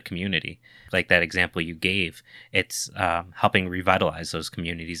within the community. Like that example you gave, it's helping revitalize those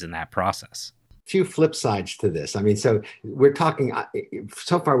communities in that process. Few flip sides to this. I mean, so we're talking,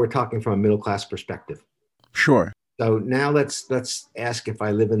 so far we're talking from a middle-class perspective. Sure. So now let's ask if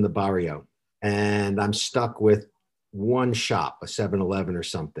I live in the barrio and I'm stuck with one shop, a 7-Eleven or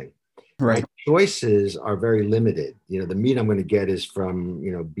something. Right. My choices are very limited. The meat I'm going to get is from,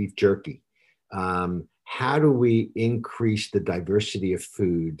 beef jerky. How do we increase the diversity of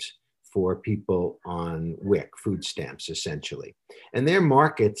foods for people on WIC, food stamps, essentially? And their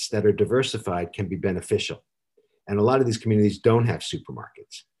markets that are diversified can be beneficial. And a lot of these communities don't have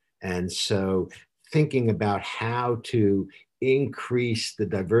supermarkets. And so thinking about how to increase the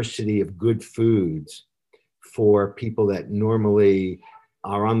diversity of good foods for people that normally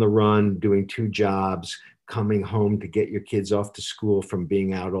are on the run, doing 2 jobs, coming home to get your kids off to school from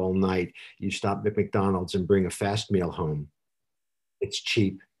being out all night. You stop at McDonald's and bring a fast meal home. It's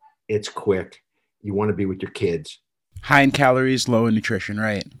cheap. It's quick. You want to be with your kids. High in calories, low in nutrition,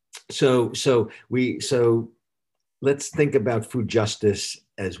 right? So let's think about food justice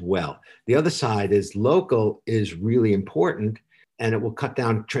as well. The other side is local is really important, and it will cut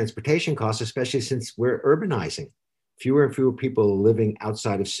down transportation costs, especially since we're urbanizing. Fewer and fewer people are living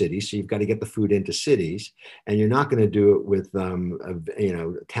outside of cities, so you've got to get the food into cities, and you're not going to do it with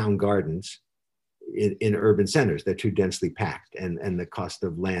town gardens in urban centers. They're too densely packed, and the cost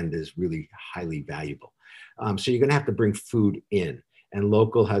of land is really highly valuable. So you're going to have to bring food in, and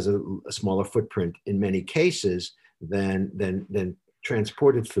local has a smaller footprint in many cases than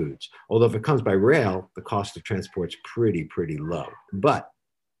transported foods. Although if it comes by rail, the cost of transport's pretty low. But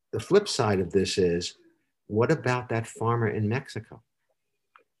the flip side of this is, what about that farmer in Mexico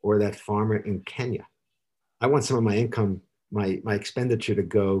or that farmer in Kenya? I want some of my income, my expenditure to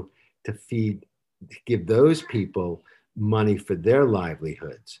go to give those people money for their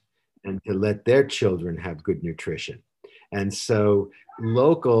livelihoods and to let their children have good nutrition. And so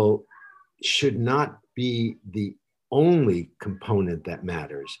local should not be the only component that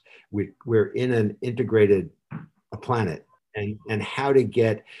matters. We're in an integrated planet, and how to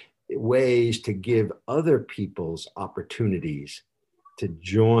get ways to give other people's opportunities to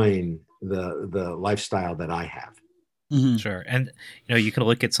join the lifestyle that I have. Sure. And, you can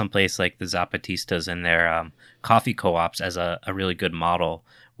look at some place like the Zapatistas and their coffee co-ops as a really good model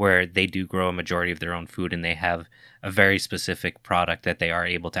where they do grow a majority of their own food and they have a very specific product that they are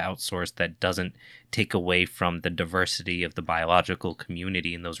able to outsource that doesn't take away from the diversity of the biological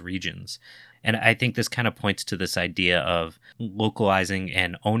community in those regions. And I think this kind of points to this idea of localizing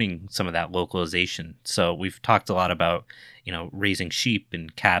and owning some of that localization. So we've talked a lot about, raising sheep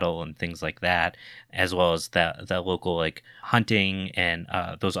and cattle and things like that, as well as the local like hunting and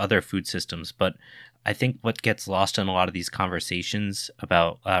those other food systems. But I think what gets lost in a lot of these conversations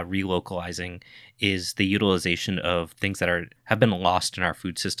about relocalizing is the utilization of things that have been lost in our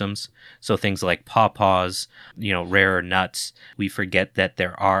food systems. So things like pawpaws, rarer nuts. We forget that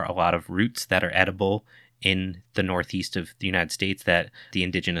there are a lot of roots that are edible in the northeast of the United States that the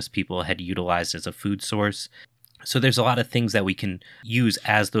indigenous people had utilized as a food source. So there's a lot of things that we can use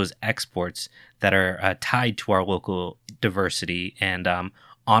as those exports that are tied to our local diversity and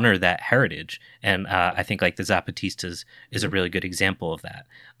honor that heritage. And I think like the Zapatistas is a really good example of that.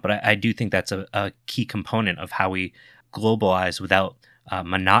 But I do think that's a key component of how we globalize without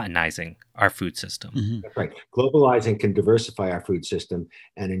monotonizing our food system. That's right. Globalizing can diversify our food system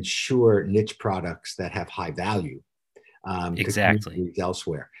and ensure niche products that have high value to Exactly. communities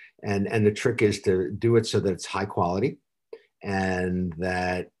elsewhere. And the trick is to do it so that it's high quality and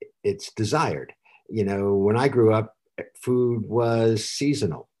that it's desired. When I grew up, food was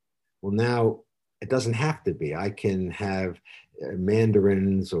seasonal. Well, now it doesn't have to be. I can have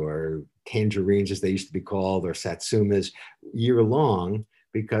mandarins or tangerines, as they used to be called, or satsumas year long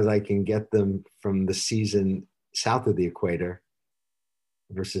because I can get them from the season south of the equator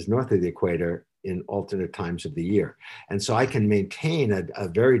versus north of the equator in alternate times of the year. And so I can maintain a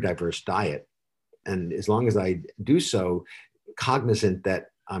very diverse diet. And as long as I do so, cognizant that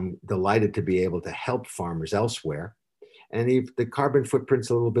I'm delighted to be able to help farmers elsewhere. And if the carbon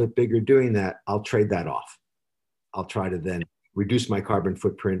footprint's a little bit bigger doing that, I'll trade that off. I'll try to then reduce my carbon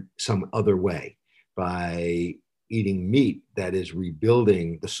footprint some other way by eating meat that is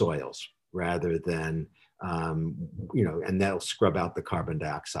rebuilding the soils rather than and that'll scrub out the carbon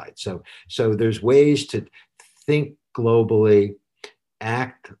dioxide. So there's ways to think globally,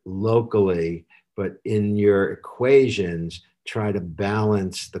 act locally, but in your equations, try to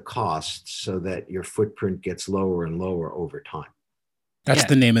balance the costs so that your footprint gets lower and lower over time. That's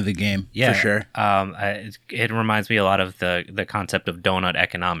the name of the game, for sure. It reminds me a lot of the concept of donut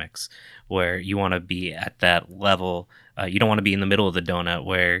economics, where you want to be at that level. You don't want to be in the middle of the donut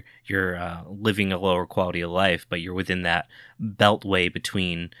where you're living a lower quality of life, but you're within that beltway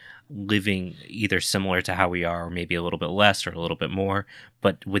between living either similar to how we are or maybe a little bit less or a little bit more,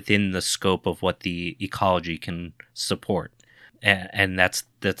 but within the scope of what the ecology can support. And that's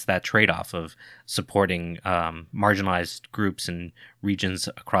that trade-off of supporting marginalized groups and regions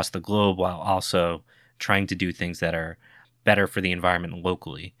across the globe while also trying to do things that are better for the environment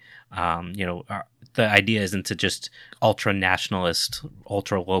locally. The idea isn't to just ultra-nationalist,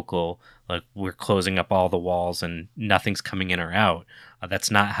 ultra-local, like we're closing up all the walls and nothing's coming in or out. That's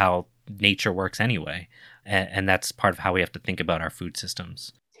not how nature works anyway. And that's part of how we have to think about our food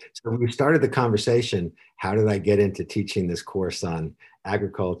systems. So when we started the conversation, how did I get into teaching this course on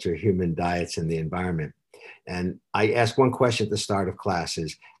agriculture, human diets, and the environment? And I asked one question at the start of class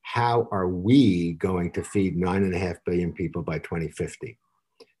is, how are we going to feed 9.5 billion people by 2050?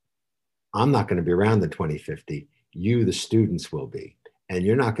 I'm not going to be around in 2050. You, the students, will be. And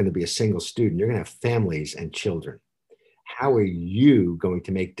you're not going to be a single student. You're going to have families and children. How are you going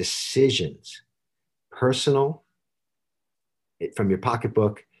to make decisions, personal, from your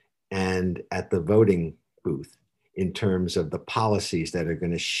pocketbook, and at the voting booth in terms of the policies that are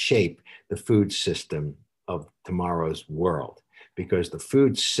going to shape the food system of tomorrow's world? Because the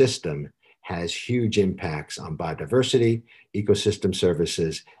food system has huge impacts on biodiversity, ecosystem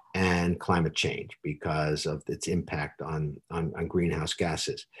services, and climate change because of its impact on greenhouse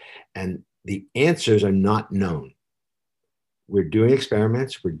gases. And the answers are not known. We're doing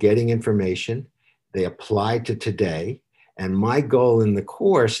experiments, we're getting information, they apply to today. And my goal in the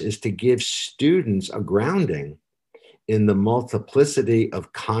course is to give students a grounding in the multiplicity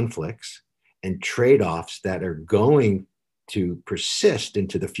of conflicts and trade-offs that are going to persist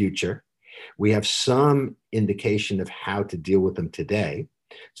into the future. We have some indication of how to deal with them today.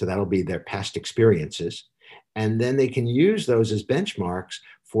 So that'll be their past experiences. And then they can use those as benchmarks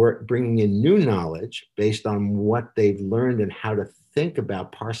for bringing in new knowledge based on what they've learned and how to think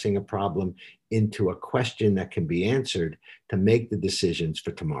about parsing a problem into a question that can be answered to make the decisions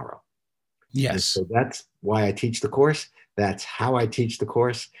for tomorrow. Yes. And so that's why I teach the course. That's how I teach the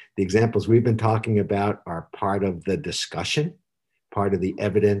course. The examples we've been talking about are part of the discussion, part of the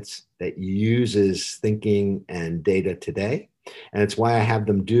evidence that uses thinking and data today. And it's why I have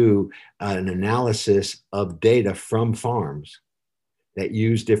them do an analysis of data from farms that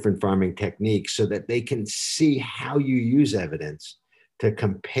use different farming techniques so that they can see how you use evidence to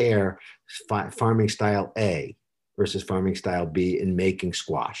compare farming style A versus farming style B in making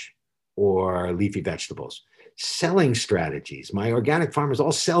squash or leafy vegetables. Selling strategies. My organic farmers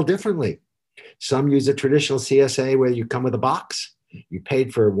all sell differently. Some use a traditional CSA where you come with a box. You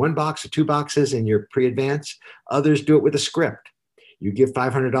paid for one box or two boxes in your pre-advance. Others do it with a script. You give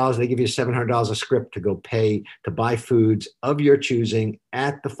 $500, they give you $700 a script to go pay to buy foods of your choosing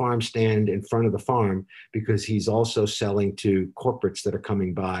at the farm stand in front of the farm, because he's also selling to corporates that are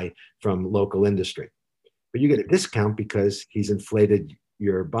coming by from local industry. But you get a discount because he's inflated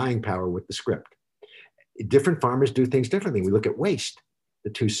your buying power with the script. Different farmers do things differently. We look at waste. The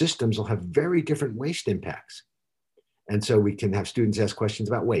two systems will have very different waste impacts. And so we can have students ask questions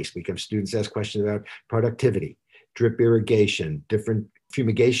about waste. We can have students ask questions about productivity, drip irrigation, different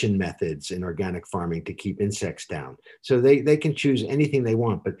fumigation methods in organic farming to keep insects down. So they can choose anything they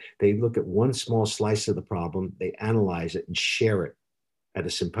want, but they look at one small slice of the problem, they analyze it and share it at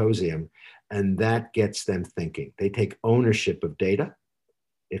a symposium, and that gets them thinking. They take ownership of data.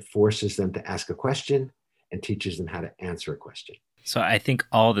 It forces them to ask a question and teaches them how to answer a question. So I think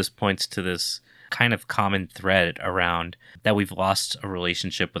all this points to this kind of common thread around that we've lost a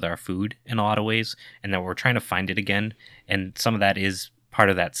relationship with our food in a lot of ways, and that we're trying to find it again. And some of that is part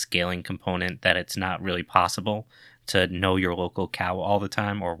of that scaling component, that it's not really possible to know your local cow all the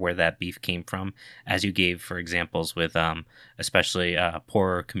time or where that beef came from, as you gave for examples with especially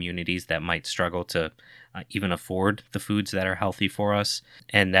poorer communities that might struggle to even afford the foods that are healthy for us,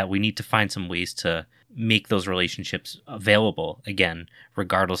 and that we need to find some ways to make those relationships available again,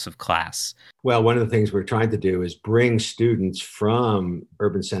 regardless of class. Well, one of the things we're trying to do is bring students from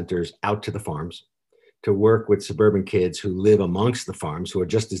urban centers out to the farms to work with suburban kids who live amongst the farms, who are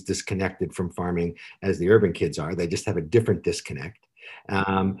just as disconnected from farming as the urban kids are. They just have a different disconnect.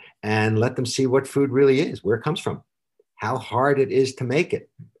 And let them see what food really is, where it comes from, how hard it is to make it,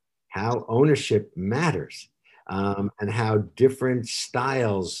 how ownership matters, and how different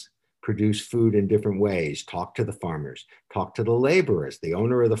styles produce food in different ways. Talk to the farmers, talk to the laborers. The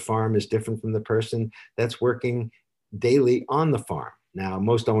owner of the farm is different from the person that's working daily on the farm. Now,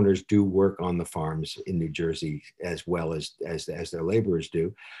 most owners do work on the farms in New Jersey as well as their laborers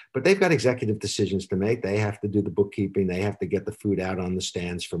do, but they've got executive decisions to make. They have to do the bookkeeping. They have to get the food out on the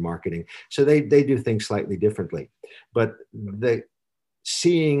stands for marketing. So they do things slightly differently. But the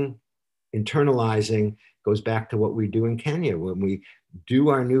seeing, internalizing goes back to what we do in Kenya. When we do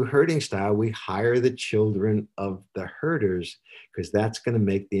our new herding style, we hire the children of the herders, because that's going to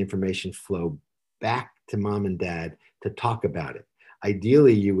make the information flow back to mom and dad to talk about it.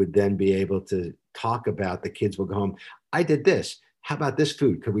 Ideally, you would then be able to talk about, the kids will go home, I did this. How about this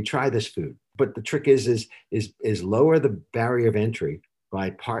food? Could we try this food? But the trick is lower the barrier of entry by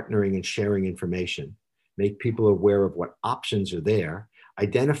partnering and sharing information, make people aware of what options are there,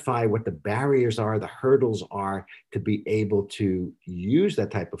 identify what the barriers are, the hurdles are to be able to use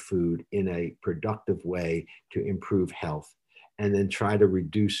that type of food in a productive way to improve health, and then try to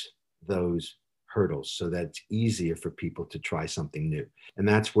reduce those hurdles so that it's easier for people to try something new. And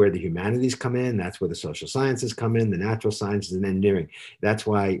that's where the humanities come in. That's where the social sciences come in, the natural sciences and engineering. That's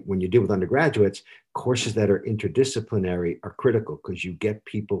why when you deal with undergraduates, courses that are interdisciplinary are critical, because you get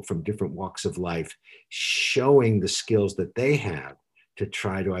people from different walks of life showing the skills that they have to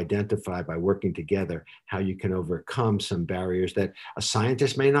try to identify, by working together, how you can overcome some barriers that a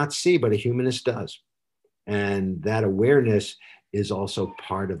scientist may not see, but a humanist does. And that awareness is also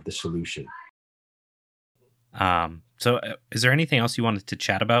part of the solution. So is there anything else you wanted to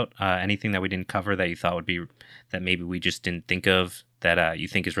chat about? Anything that we didn't cover that you thought would be, that maybe we just didn't think of, that you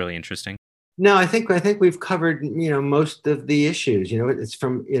think is really interesting? No, I think we've covered, most of the issues. It's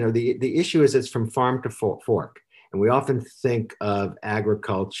from, the issue is it's from farm to fork. And we often think of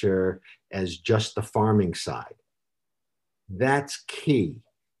agriculture as just the farming side. That's key.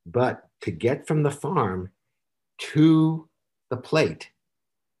 But to get from the farm to the plate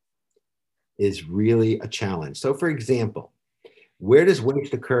is really a challenge. So, for example, where does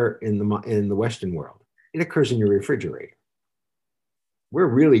waste occur in the Western world? It occurs in your refrigerator. We're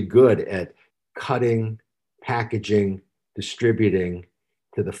really good at cutting, packaging, distributing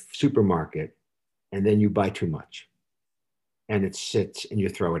to the supermarket, and then you buy too much, and it sits and you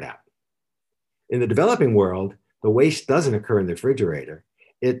throw it out. In the developing world, the waste doesn't occur in the refrigerator.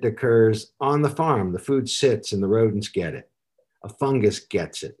 It occurs on the farm. The food sits and the rodents get it. A fungus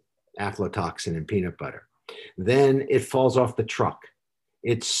gets it, aflatoxin in peanut butter. Then it falls off the truck.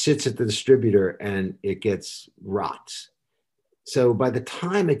 It sits at the distributor and it gets rots. So by the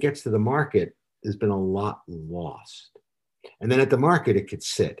time it gets to the market, there's been a lot lost. And then at the market, it could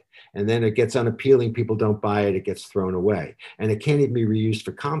sit. And then it gets unappealing. People don't buy it. It gets thrown away. And it can't even be reused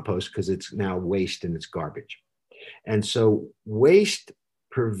for compost because it's now waste and it's garbage. And so waste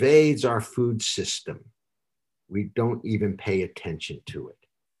pervades our food system. We don't even pay attention to it.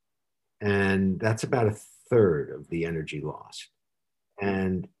 And that's about a third of the energy lost.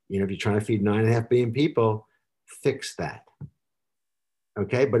 And, if you're trying to feed 9.5 billion people, fix that.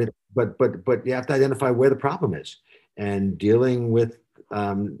 Okay. But you have to identify where the problem is, and dealing with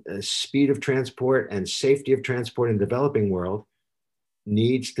speed of transport and safety of transport in the developing world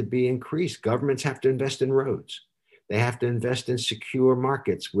needs to be increased. Governments have to invest in roads. They have to invest in secure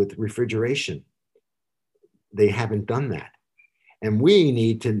markets with refrigeration. They haven't done that. And we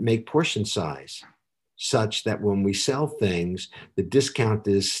need to make portion size such that when we sell things, the discount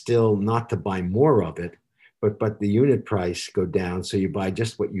is still not to buy more of it, but the unit price go down so you buy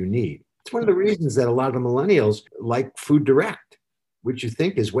just what you need. It's one of the reasons that a lot of the millennials like food direct, which you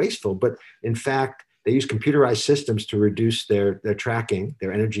think is wasteful, but in fact, they use computerized systems to reduce their tracking,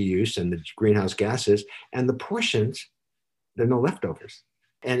 their energy use and the greenhouse gases, and the portions, there are no leftovers.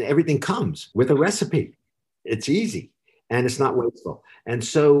 And everything comes with a recipe. It's easy and it's not wasteful. And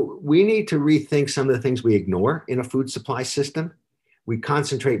so we need to rethink some of the things we ignore in a food supply system. We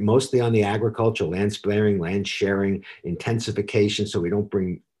concentrate mostly on the agriculture, land sparing, land sharing, intensification, so we don't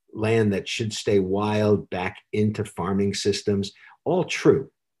bring land that should stay wild back into farming systems. All true.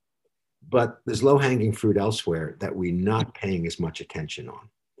 But there's low-hanging fruit elsewhere that we're not paying as much attention on.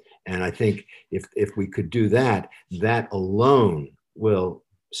 And I think if we could do that, that alone will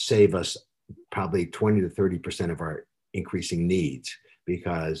save us probably 20 to 30% of our increasing needs,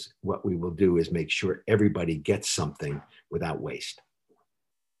 because what we will do is make sure everybody gets something without waste.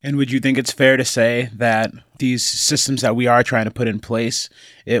 And would you think it's fair to say that these systems that we are trying to put in place,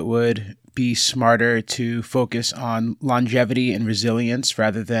 it would be smarter to focus on longevity and resilience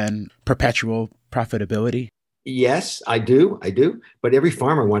rather than perpetual profitability? Yes, I do. But every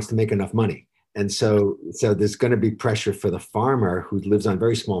farmer wants to make enough money. And so there's going to be pressure for the farmer who lives on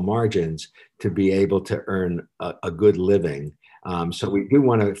very small margins to be able to earn a good living. So we do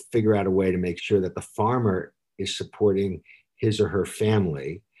want to figure out a way to make sure that the farmer is supporting his or her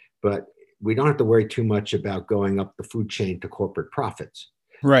family, but we don't have to worry too much about going up the food chain to corporate profits.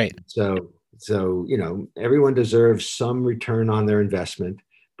 Right. So everyone deserves some return on their investment,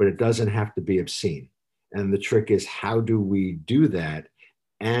 but it doesn't have to be obscene. And the trick is, how do we do that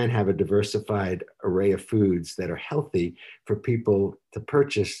and have a diversified array of foods that are healthy for people to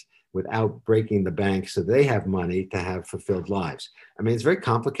purchase without breaking the bank, so they have money to have fulfilled lives? I mean, it's very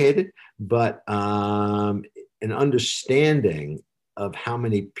complicated, but an understanding of how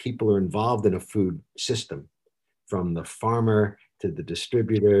many people are involved in a food system, from the farmer to the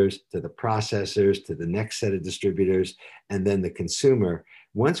distributors, to the processors, to the next set of distributors, and then the consumer.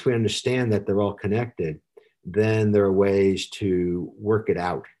 Once we understand that they're all connected, then there are ways to work it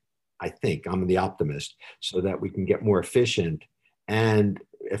out. I think I'm the optimist, so that we can get more efficient, and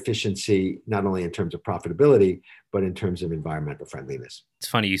efficiency, not only in terms of profitability, but in terms of environmental friendliness. It's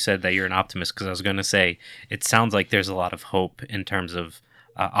funny you said that you're an optimist, because I was going to say, it sounds like there's a lot of hope in terms of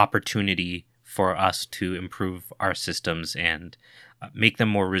opportunity for us to improve our systems and make them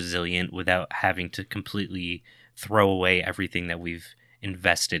more resilient without having to completely throw away everything that we've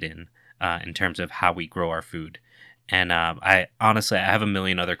invested in terms of how we grow our food. And I have a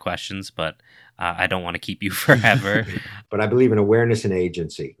million other questions, but I don't want to keep you forever. But I believe in awareness and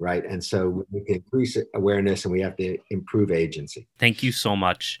agency, right? And so we can increase awareness and we have to improve agency. Thank you so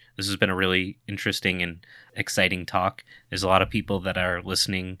much. This has been a really interesting and exciting talk. There's a lot of people that are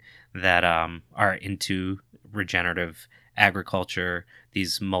listening that are into regenerative agriculture,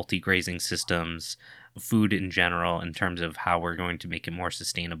 these multi-grazing systems, food in general, in terms of how we're going to make it more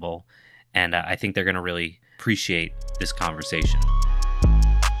sustainable. And I think they're going to really appreciate this conversation.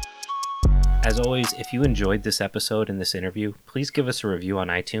 As always, if you enjoyed this episode and this interview, please give us a review on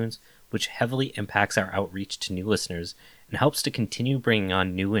iTunes, which heavily impacts our outreach to new listeners and helps to continue bringing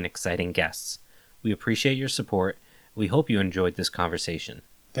on new and exciting guests. We appreciate your support. We hope you enjoyed this conversation.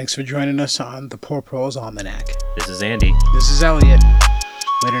 Thanks for joining us on the Poor Proles Almanac. This is Andy. This is Elliot.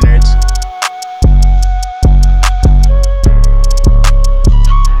 Later, nerds.